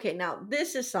daisies. Okay, now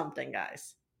this is something,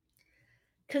 guys.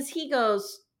 Because he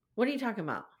goes, what are you talking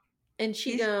about? And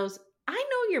she goes, I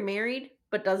know you're married,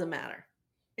 but doesn't matter.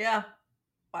 Yeah.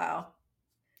 Wow.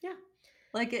 Yeah.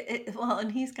 Like, well,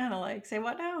 and he's kind of like, say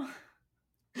what now?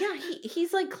 Yeah,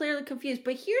 he's like clearly confused.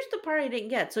 But here's the part I didn't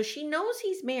get. So she knows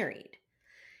he's married.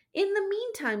 In the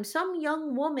meantime, some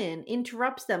young woman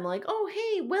interrupts them like, oh,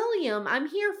 hey, William, I'm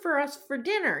here for us for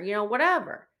dinner,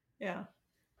 whatever. Yeah.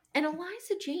 And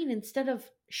Eliza Jane, instead of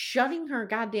shutting her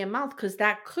goddamn mouth, because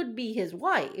that could be his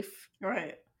wife,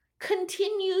 Right.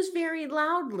 continues very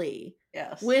loudly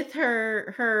Yes. with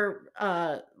her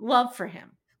love for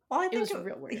him. Well, I It think was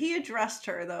real weird. he addressed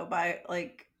her though by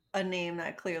like a name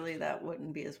that clearly that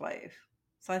wouldn't be his wife.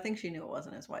 So I think she knew it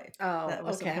wasn't his wife. Oh, That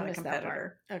was some okay. I kind of missed that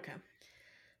competitor. part. Okay.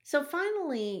 So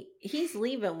finally, he's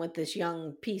leaving with this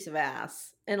young piece of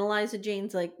ass. And Eliza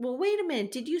Jane's like, well, wait a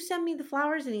minute. Did you send me the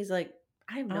flowers? And he's like,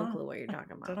 I have no clue what you're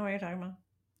talking about. Don't know what you're talking about.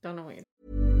 Don't know what you're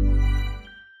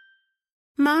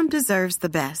Mom deserves the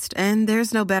best, and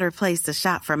there's no better place to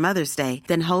shop for Mother's Day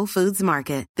than Whole Foods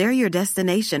Market. They're your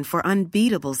destination for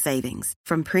unbeatable savings,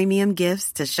 from premium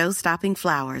gifts to show-stopping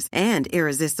flowers and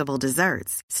irresistible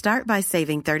desserts. Start by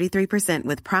saving 33%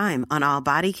 with Prime on all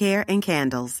body care and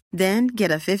candles. Then get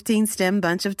a 15-stem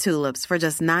bunch of tulips for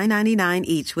just $9.99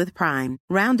 each with Prime.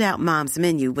 Round out Mom's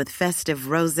menu with festive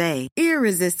rosé,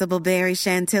 irresistible berry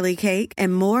chantilly cake,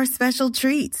 and more special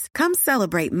treats. Come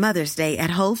celebrate Mother's Day at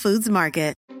Whole Foods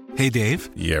Market. Hey, Dave.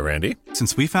 Yeah, Randy.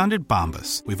 Since we founded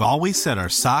Bombas, we've always said our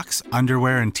socks,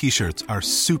 underwear, and T-shirts are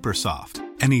super soft.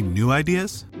 Any new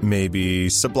ideas? Maybe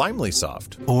sublimely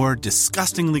soft. Or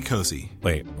disgustingly cozy.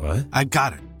 Wait, what? I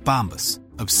got it. Bombas.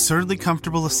 Absurdly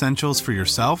comfortable essentials for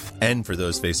yourself And for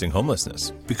those facing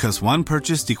homelessness. because one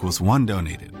purchased equals one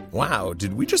donated. Wow,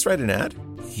 did we just write an ad?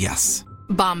 Yes.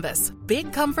 Bombas.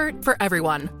 Big comfort for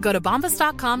everyone. Go to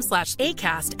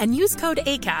bombas.com/ACAST and use code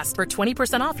ACAST for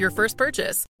 20% off your first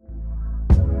purchase.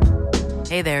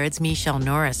 Hey there, it's Michelle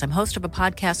Norris. I'm host of a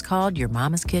podcast called Your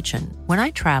Mama's Kitchen. When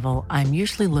I travel, I'm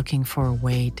usually looking for a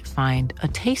way to find a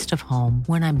taste of home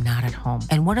when I'm not at home.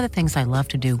 And one of the things I love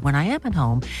to do when I am at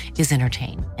home is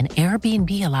entertain. And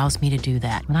Airbnb allows me to do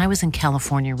that. When I was in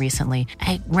California recently,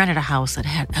 I rented a house that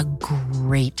had a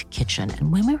great kitchen.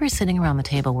 And when we were sitting around the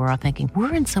table, we're all thinking,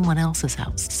 we're in someone else's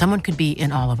house. Someone could be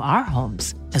in all of our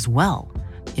homes as well.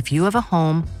 If you have a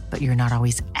home, but you're not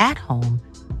always at home,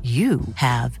 you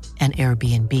have an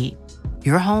Airbnb.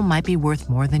 Your home might be worth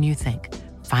more than you think.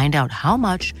 Find out how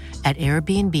much at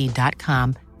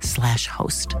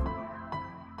airbnb.com/host.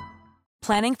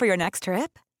 Planning for your next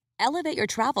trip? Elevate your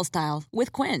travel style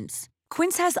with Quince.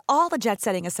 Quince has all the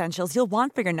jet-setting essentials you'll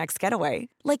want for your next getaway,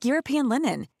 like European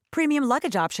linen, premium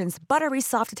luggage options, buttery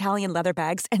soft Italian leather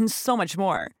bags, and so much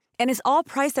more. And is all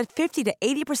priced at 50 to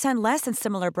 80% less than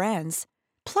similar brands.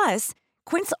 Plus,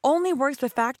 Quince only works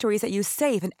with factories that use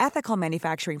safe and ethical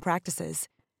manufacturing practices.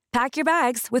 Pack your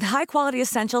bags with high-quality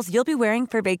essentials you'll be wearing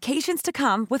for vacations to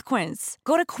come with Quince.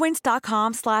 Go to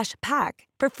quince.com/pack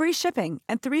for free shipping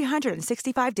and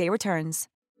 365-day returns.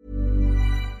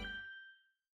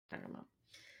 talking about.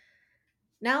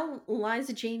 Now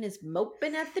Eliza Jane is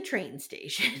moping at the train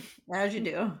station. As you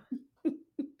do.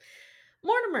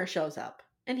 Mortimer shows up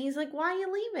and he's like, why are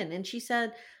you leaving? And she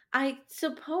said, I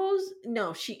suppose,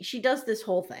 no, she does this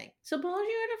whole thing. Suppose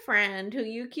you had a friend who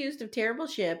you accused of terrible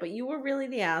shit, but you were really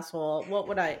the asshole. What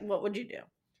would you do?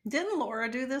 Didn't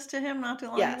Laura do this to him not too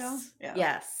long ago? Yeah.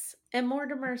 Yes. And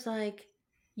Mortimer's like,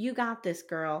 you got this,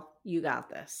 girl. You got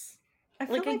this. I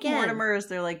feel like Mortimer is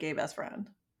their like gay best friend.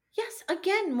 Yes,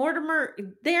 again, Mortimer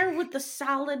there with the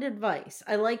solid advice.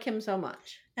 I like him so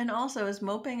much. And also, is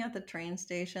moping at the train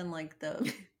station like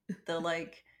the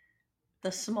like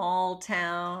the small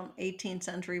town 18th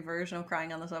century version of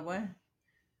crying on the subway?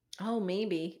 Oh,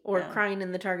 maybe. Or crying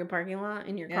in the Target parking lot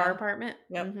in your car apartment.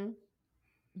 Yep. Mm-hmm.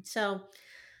 So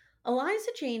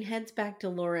Eliza Jane heads back to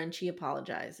Laura and she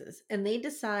apologizes. And they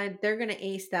decide they're going to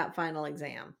ace that final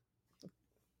exam.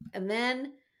 And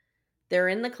then they're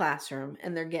in the classroom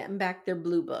and they're getting back their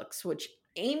blue books, which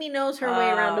Amy knows her way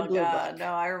around a blue book.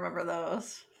 No, I remember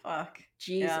those. Fuck.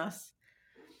 Jesus. Yeah.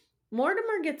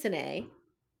 Mortimer gets an A.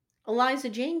 Eliza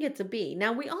Jane gets a B.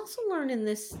 Now, we also learn in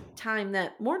this time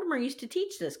that Mortimer used to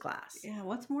teach this class. Yeah,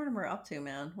 what's Mortimer up to,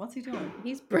 man? What's he doing?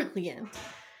 He's brilliant.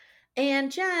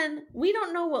 And Jen, we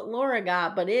don't know what Laura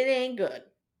got, but it ain't good.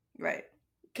 Right.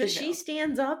 Because she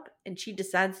stands up and she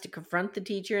decides to confront the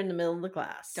teacher in the middle of the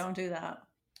class. Don't do that.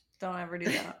 Don't ever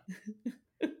do that.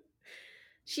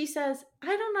 She says,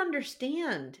 I don't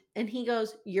understand. And he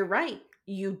goes, you're right.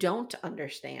 You don't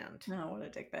understand. No, what a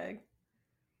dickbag.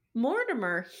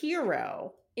 Mortimer,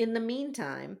 hero, in the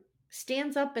meantime,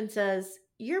 stands up and says,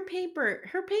 her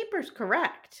paper's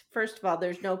correct. First of all,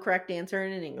 there's no correct answer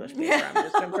in an English paper. I'm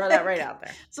just going to throw that right out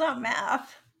there. It's not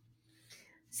math.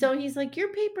 So he's like, your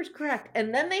paper's correct.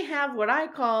 And then they have what I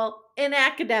call an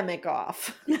academic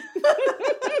off.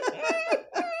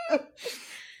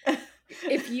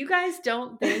 If you guys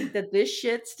don't think that this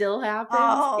shit still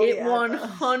happens, it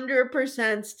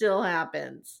 100% still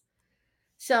happens.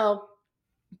 So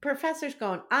Professor's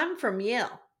going, I'm from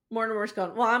Yale. Mortimer's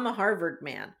going, well, I'm a Harvard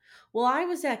man. Well, I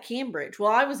was at Cambridge.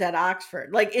 Well, I was at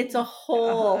Oxford. Like, it's a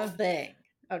whole thing.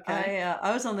 Okay.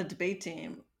 I was on the debate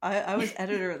team. I was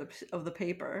editor of the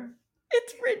paper.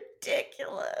 It's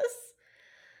ridiculous.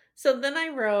 So then I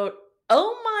wrote,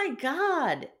 oh my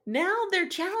God, now they're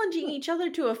challenging each other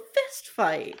to a fist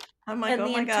fight. I'm like, and oh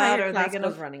the my God, entire are they class going to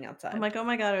goes running outside? I'm like, oh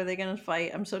my God, are they going to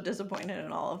fight? I'm so disappointed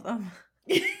in all of them.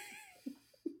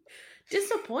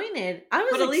 Disappointed. I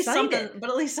was excited. But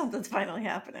at least something's finally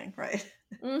happening, right?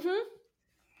 Mm-hmm.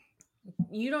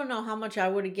 You don't know how much I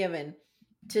would have given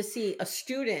to see a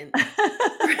student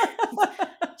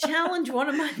challenge one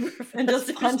of my professors and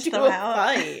just punch them out.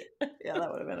 Fight. Yeah,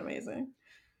 that would have been amazing.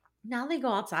 Now they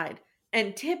go outside,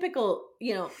 and typical,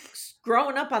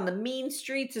 growing up on the mean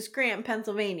streets of Scranton,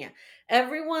 Pennsylvania,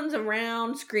 everyone's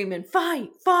around screaming, fight,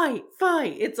 fight,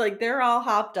 fight. It's like they're all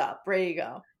hopped up, ready to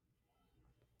go.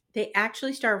 They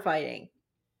actually start fighting,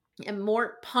 and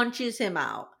Mort punches him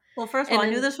out. Well, first of all, I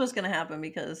knew this was going to happen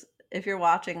because if you're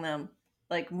watching them,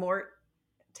 like Mort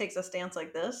takes a stance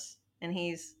like this, and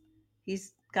he's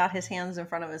got his hands in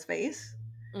front of his face,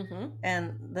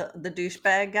 and the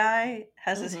douchebag guy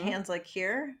has his hands like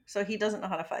here, so he doesn't know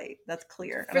how to fight. That's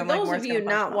clear. For those of you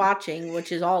not watching,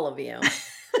 which is all of you,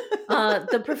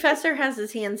 the professor has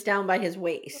his hands down by his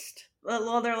waist.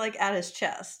 Well, they're like at his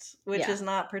chest, which is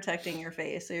not protecting your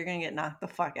face, so you're gonna get knocked the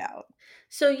fuck out.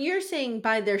 So you're saying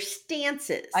by their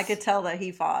stances, I could tell that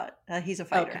he fought. He's a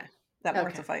fighter. Okay. That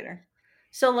Mort's a fighter.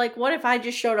 So, like, what if I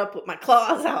just showed up with my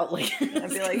claws out? Like, I'd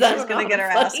be like, she's gonna get her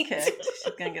ass kicked.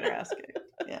 She's gonna get her ass kicked.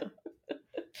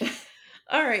 Yeah.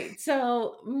 All right.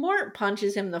 So Mort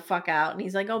punches him the fuck out, and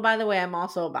he's like, "Oh, by the way, I'm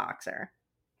also a boxer."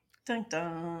 Dun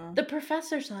dun. The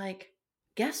professor's like,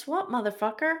 guess what,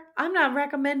 motherfucker? I'm not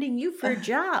recommending you for a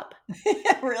job.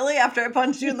 Really? After I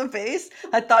punched you in the face?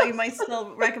 I thought you might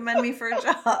still recommend me for a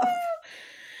job.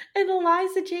 And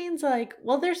Eliza Jane's like,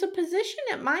 well, there's a position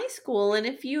at my school, and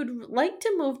if you'd like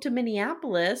to move to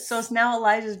Minneapolis. So it's now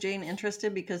Eliza Jane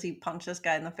interested because he punched this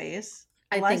guy in the face?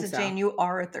 Eliza think so. Jane, you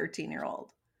are a 13-year-old.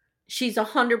 She's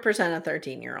 100% a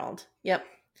 13-year-old. Yep.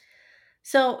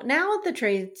 So now at the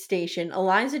train station,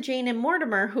 Eliza Jane and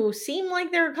Mortimer, who seem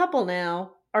like they're a couple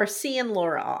now, are seeing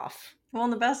Laura off. Well,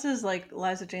 and the best is, like,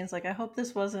 Eliza Jane's like, I hope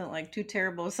this wasn't, like, too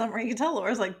terrible of summer. You can tell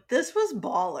Laura's like, this was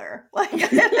baller. Like, I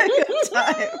had a good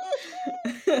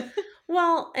time.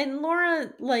 Well, and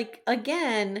Laura, like,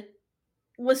 again,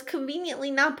 was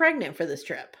conveniently not pregnant for this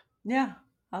trip. Yeah.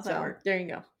 How's that work? There you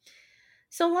go.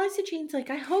 So Eliza Jane's like,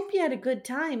 I hope you had a good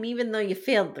time, even though you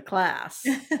failed the class.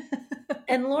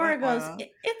 And Laura goes,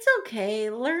 it's okay.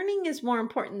 Learning is more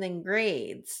important than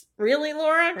grades. Really,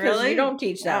 Laura? Because you don't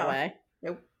teach that way.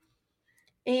 Nope.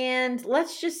 And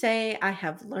let's just say I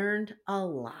have learned a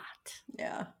lot.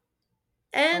 Yeah.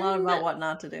 And a lot about what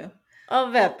not to do.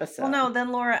 Of episode. Well, no,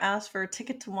 then Laura asked for a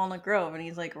ticket to Walnut Grove, and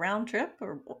he's like, round trip?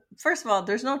 Or first of all,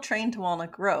 there's no train to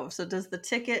Walnut Grove, so does the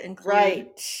ticket include...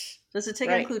 Right. Does the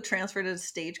ticket include transfer to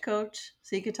Stagecoach?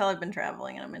 So you could tell I've been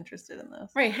traveling and I'm interested in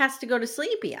this. Right, has to go to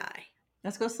Sleepy Eye.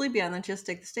 Let's go Sleepy Eye and then just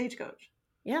take the Stagecoach.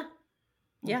 Yeah.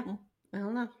 Yeah. I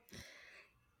don't know.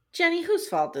 Jenny, whose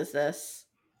fault is this?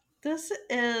 This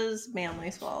is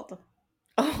Manly's fault.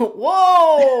 Oh,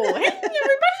 whoa! Hey, everybody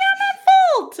on that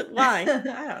fault! Why?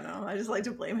 I don't know. I just like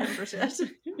to blame him for shit.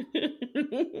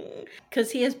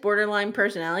 Because he has borderline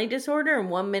personality disorder, and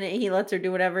 1 minute he lets her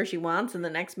do whatever she wants, and the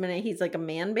next minute he's like a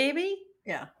man baby?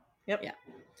 Yeah. Yep. Yeah.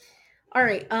 All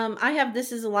right. I have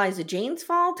this is Eliza Jane's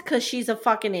fault because she's a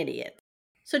fucking idiot.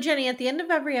 So, Jenny, at the end of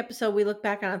every episode, we look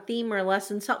back on a theme or a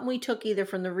lesson, something we took either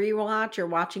from the rewatch or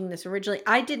watching this originally.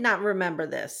 I did not remember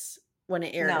this when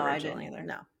it aired originally. I didn't either.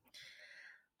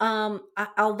 No.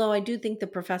 Although I do think the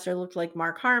professor looked like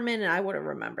Mark Harmon, and I would have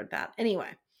remembered that. Anyway,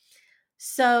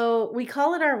 so we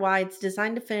call it our why. It's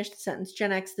designed to finish the sentence.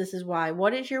 Gen X, this is why.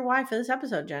 What is your why for this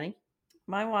episode, Jenny?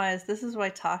 My why is this is why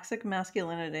toxic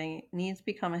masculinity needs to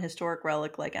become a historic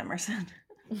relic like Emerson.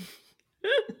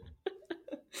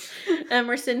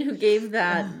 Emerson, who gave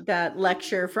that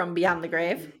lecture from Beyond the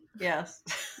Grave. Yes.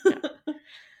 Yeah.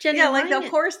 Jenny, yeah, like of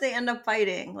course they end up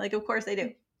fighting. Like of course they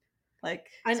do. Like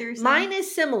seriously. Mine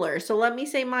is similar, so let me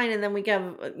say mine, and then we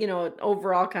can have an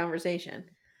overall conversation.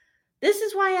 This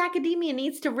is why academia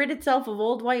needs to rid itself of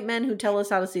old white men who tell us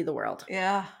how to see the world.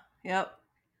 Yeah. Yep.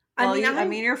 Well, I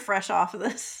mean, you're fresh off of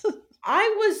this.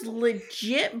 I was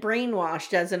legit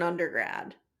brainwashed as an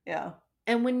undergrad. Yeah.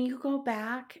 And when you go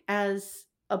back as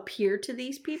a peer to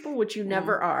these people, which you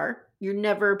never are, you're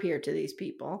never a peer to these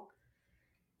people,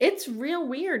 it's real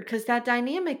weird because that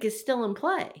dynamic is still in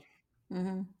play.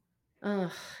 Mm-hmm.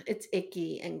 Ugh, it's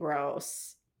icky and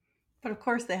gross. But of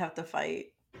course they have to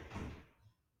fight.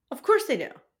 Of course they do.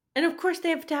 And of course, they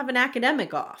have to have an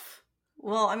academic off.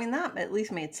 Well, I mean, that at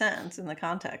least made sense in the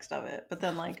context of it. But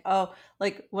then, like, oh,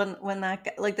 like when that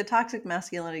guy, like the toxic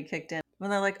masculinity kicked in,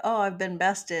 when they're like, oh, I've been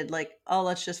bested, like, oh,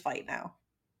 let's just fight now.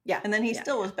 Yeah. And then he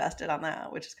still was bested on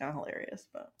that, which is kind of hilarious.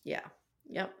 But yeah.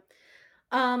 Yep.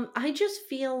 I just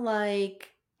feel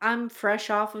like I'm fresh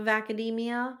off of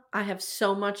academia. I have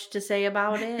so much to say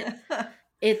about it.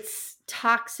 It's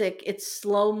toxic. It's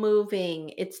slow moving.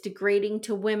 It's degrading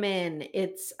to women.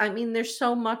 I mean, there's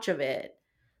so much of it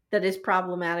that is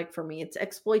problematic for me. It's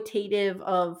exploitative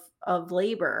of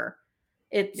labor.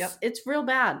 It's real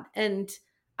bad. And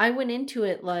I went into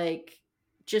it like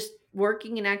just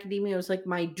working in academia was like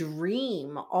my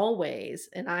dream always.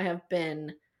 And I have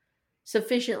been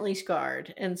sufficiently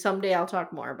scarred. And someday I'll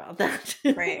talk more about that.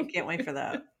 Great. Can't wait for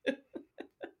that.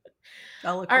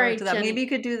 I'll look forward to that. Jenny, maybe you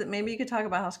could do that. Maybe you could talk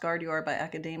about how scarred you are by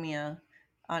academia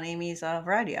on Amy's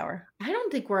Variety Hour. I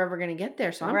don't think we're ever going to get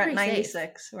there. So we're I'm at pretty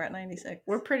 96. Safe. We're at 96.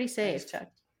 We're pretty safe.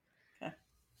 Check. Okay.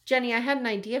 Jenny, I had an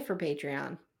idea for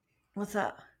Patreon. What's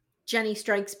that? Jenny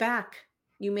Strikes Back.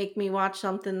 You make me watch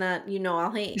something that you know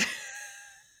I'll hate.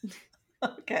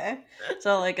 Okay.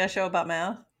 So like a show about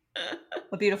math?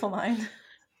 A Beautiful Mind?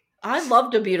 I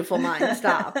loved A Beautiful Mind.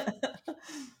 Stop.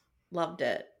 Loved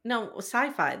it. No,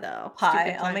 sci-fi though.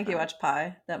 Pi. I'll make you watch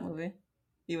Pi, that movie.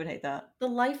 You would hate that. The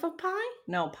Life of Pi?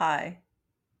 No, Pi.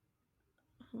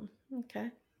 Okay.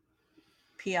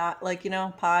 Pi, like, you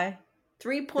know, Pi?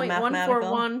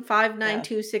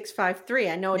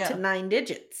 3.141592653. I know it to 9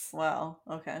 digits. Well,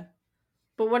 okay.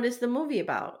 But what is the movie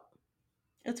about?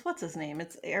 It's what's his name?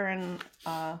 It's Aaron,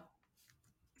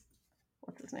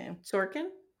 what's his name? Sorkin?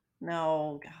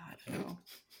 No, God, no.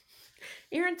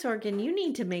 Aaron Sorkin, you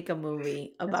need to make a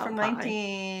movie about it's from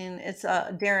it's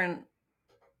Darren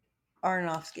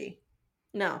Aronofsky.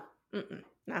 No,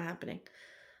 not happening.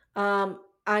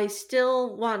 I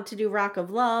still want to do Rock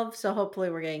of Love, so hopefully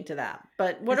we're getting to that.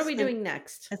 But what are we doing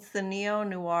next? It's the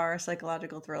neo-noir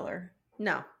psychological thriller.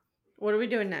 No. What are we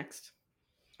doing next?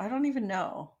 I don't even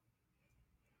know.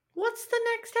 What's the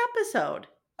next episode?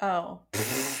 Oh.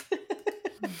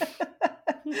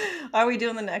 Are we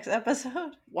doing the next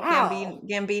episode? Wow.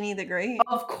 Gambini the Great?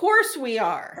 Of course we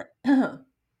are.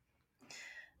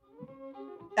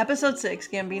 Episode 6,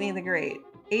 Gambini the Great.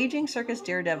 Aging circus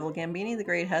daredevil Gambini the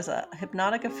Great has a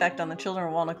hypnotic effect on the children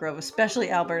of Walnut Grove, especially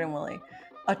Albert and Willie.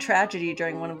 A tragedy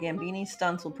during one of Gambini's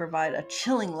stunts will provide a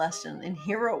chilling lesson in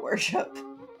hero worship.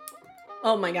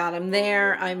 Oh my God, I'm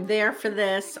there. I'm there for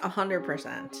this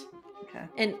 100%. Okay.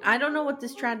 And I don't know what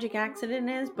this tragic accident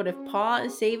is, but if Paul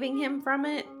is saving him from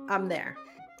it, I'm there.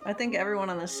 I think everyone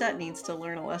on the set needs to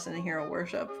learn a lesson in hero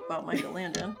worship about Michael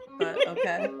Landon, but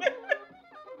okay.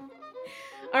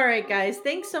 All right, guys.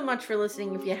 Thanks so much for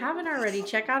listening. If you haven't already,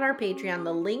 check out our Patreon.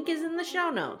 The link is in the show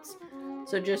notes.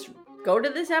 So just go to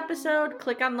this episode,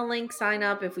 click on the link, sign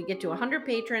up. If we get to 100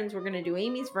 patrons, we're going to do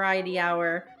Amy's Variety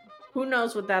Hour. Who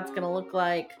knows what that's going to look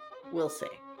like? We'll see.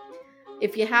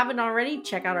 If you haven't already,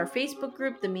 check out our Facebook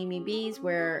group, the Mimi Bees,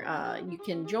 where you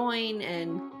can join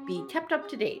and be kept up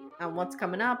to date on what's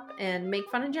coming up and make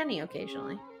fun of Jenny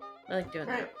occasionally. I like doing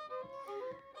that.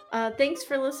 Thanks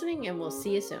for listening, and we'll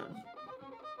see you soon.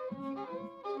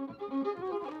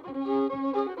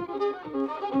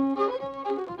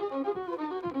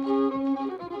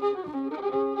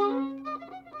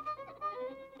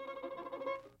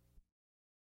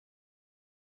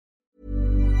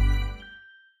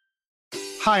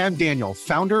 Hi, I'm Daniel,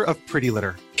 founder of Pretty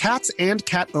Litter. Cats and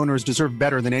cat owners deserve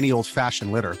better than any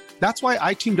old-fashioned litter. That's why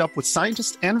I teamed up with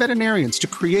scientists and veterinarians to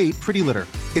create Pretty Litter.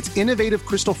 Its innovative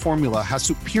crystal formula has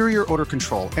superior odor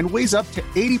control and weighs up to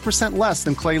 80% less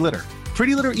than clay litter.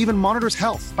 Pretty Litter even monitors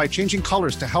health by changing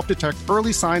colors to help detect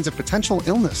early signs of potential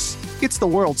illness. It's the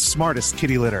world's smartest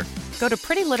kitty litter. Go to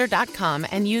prettylitter.com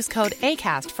and use code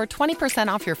ACAST for 20%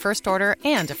 off your first order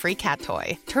and a free cat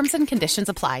toy. Terms and conditions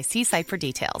apply. See site for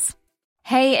details.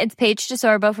 Hey, it's Paige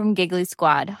DeSorbo from Giggly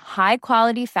Squad. High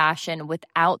quality fashion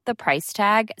without the price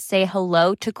tag. Say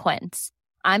hello to Quince.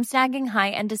 I'm snagging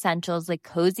high-end essentials like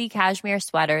cozy cashmere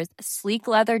sweaters, sleek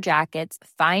leather jackets,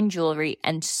 fine jewelry,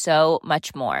 and so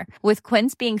much more. With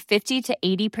Quince being 50 to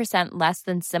 80% less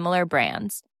than similar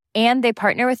brands. And they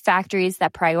partner with factories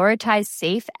that prioritize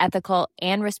safe, ethical,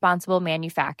 and responsible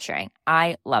manufacturing.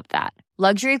 I love that.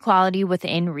 Luxury quality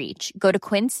within reach. Go to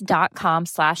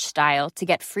quince.com/style to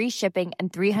get free shipping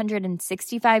and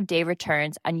 365-day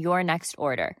returns on your next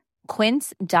order.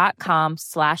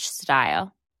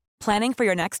 Quince.com/style. Planning for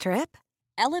your next trip?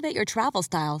 Elevate your travel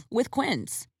style with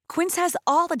Quince. Quince has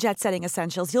all the jet-setting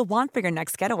essentials you'll want for your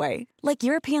next getaway, like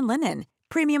European linen,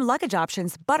 premium luggage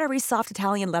options, buttery soft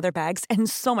Italian leather bags, and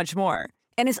so much more.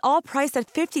 And is all priced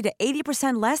at 50 to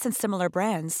 80% less than similar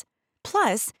brands.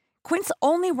 Plus, Quince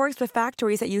only works with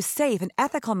factories that use safe and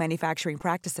ethical manufacturing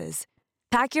practices.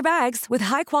 Pack your bags with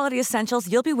high-quality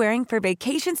essentials you'll be wearing for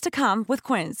vacations to come with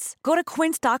Quince. Go to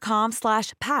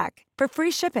quince.com/pack for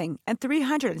free shipping and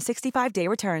 365-day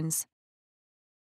returns.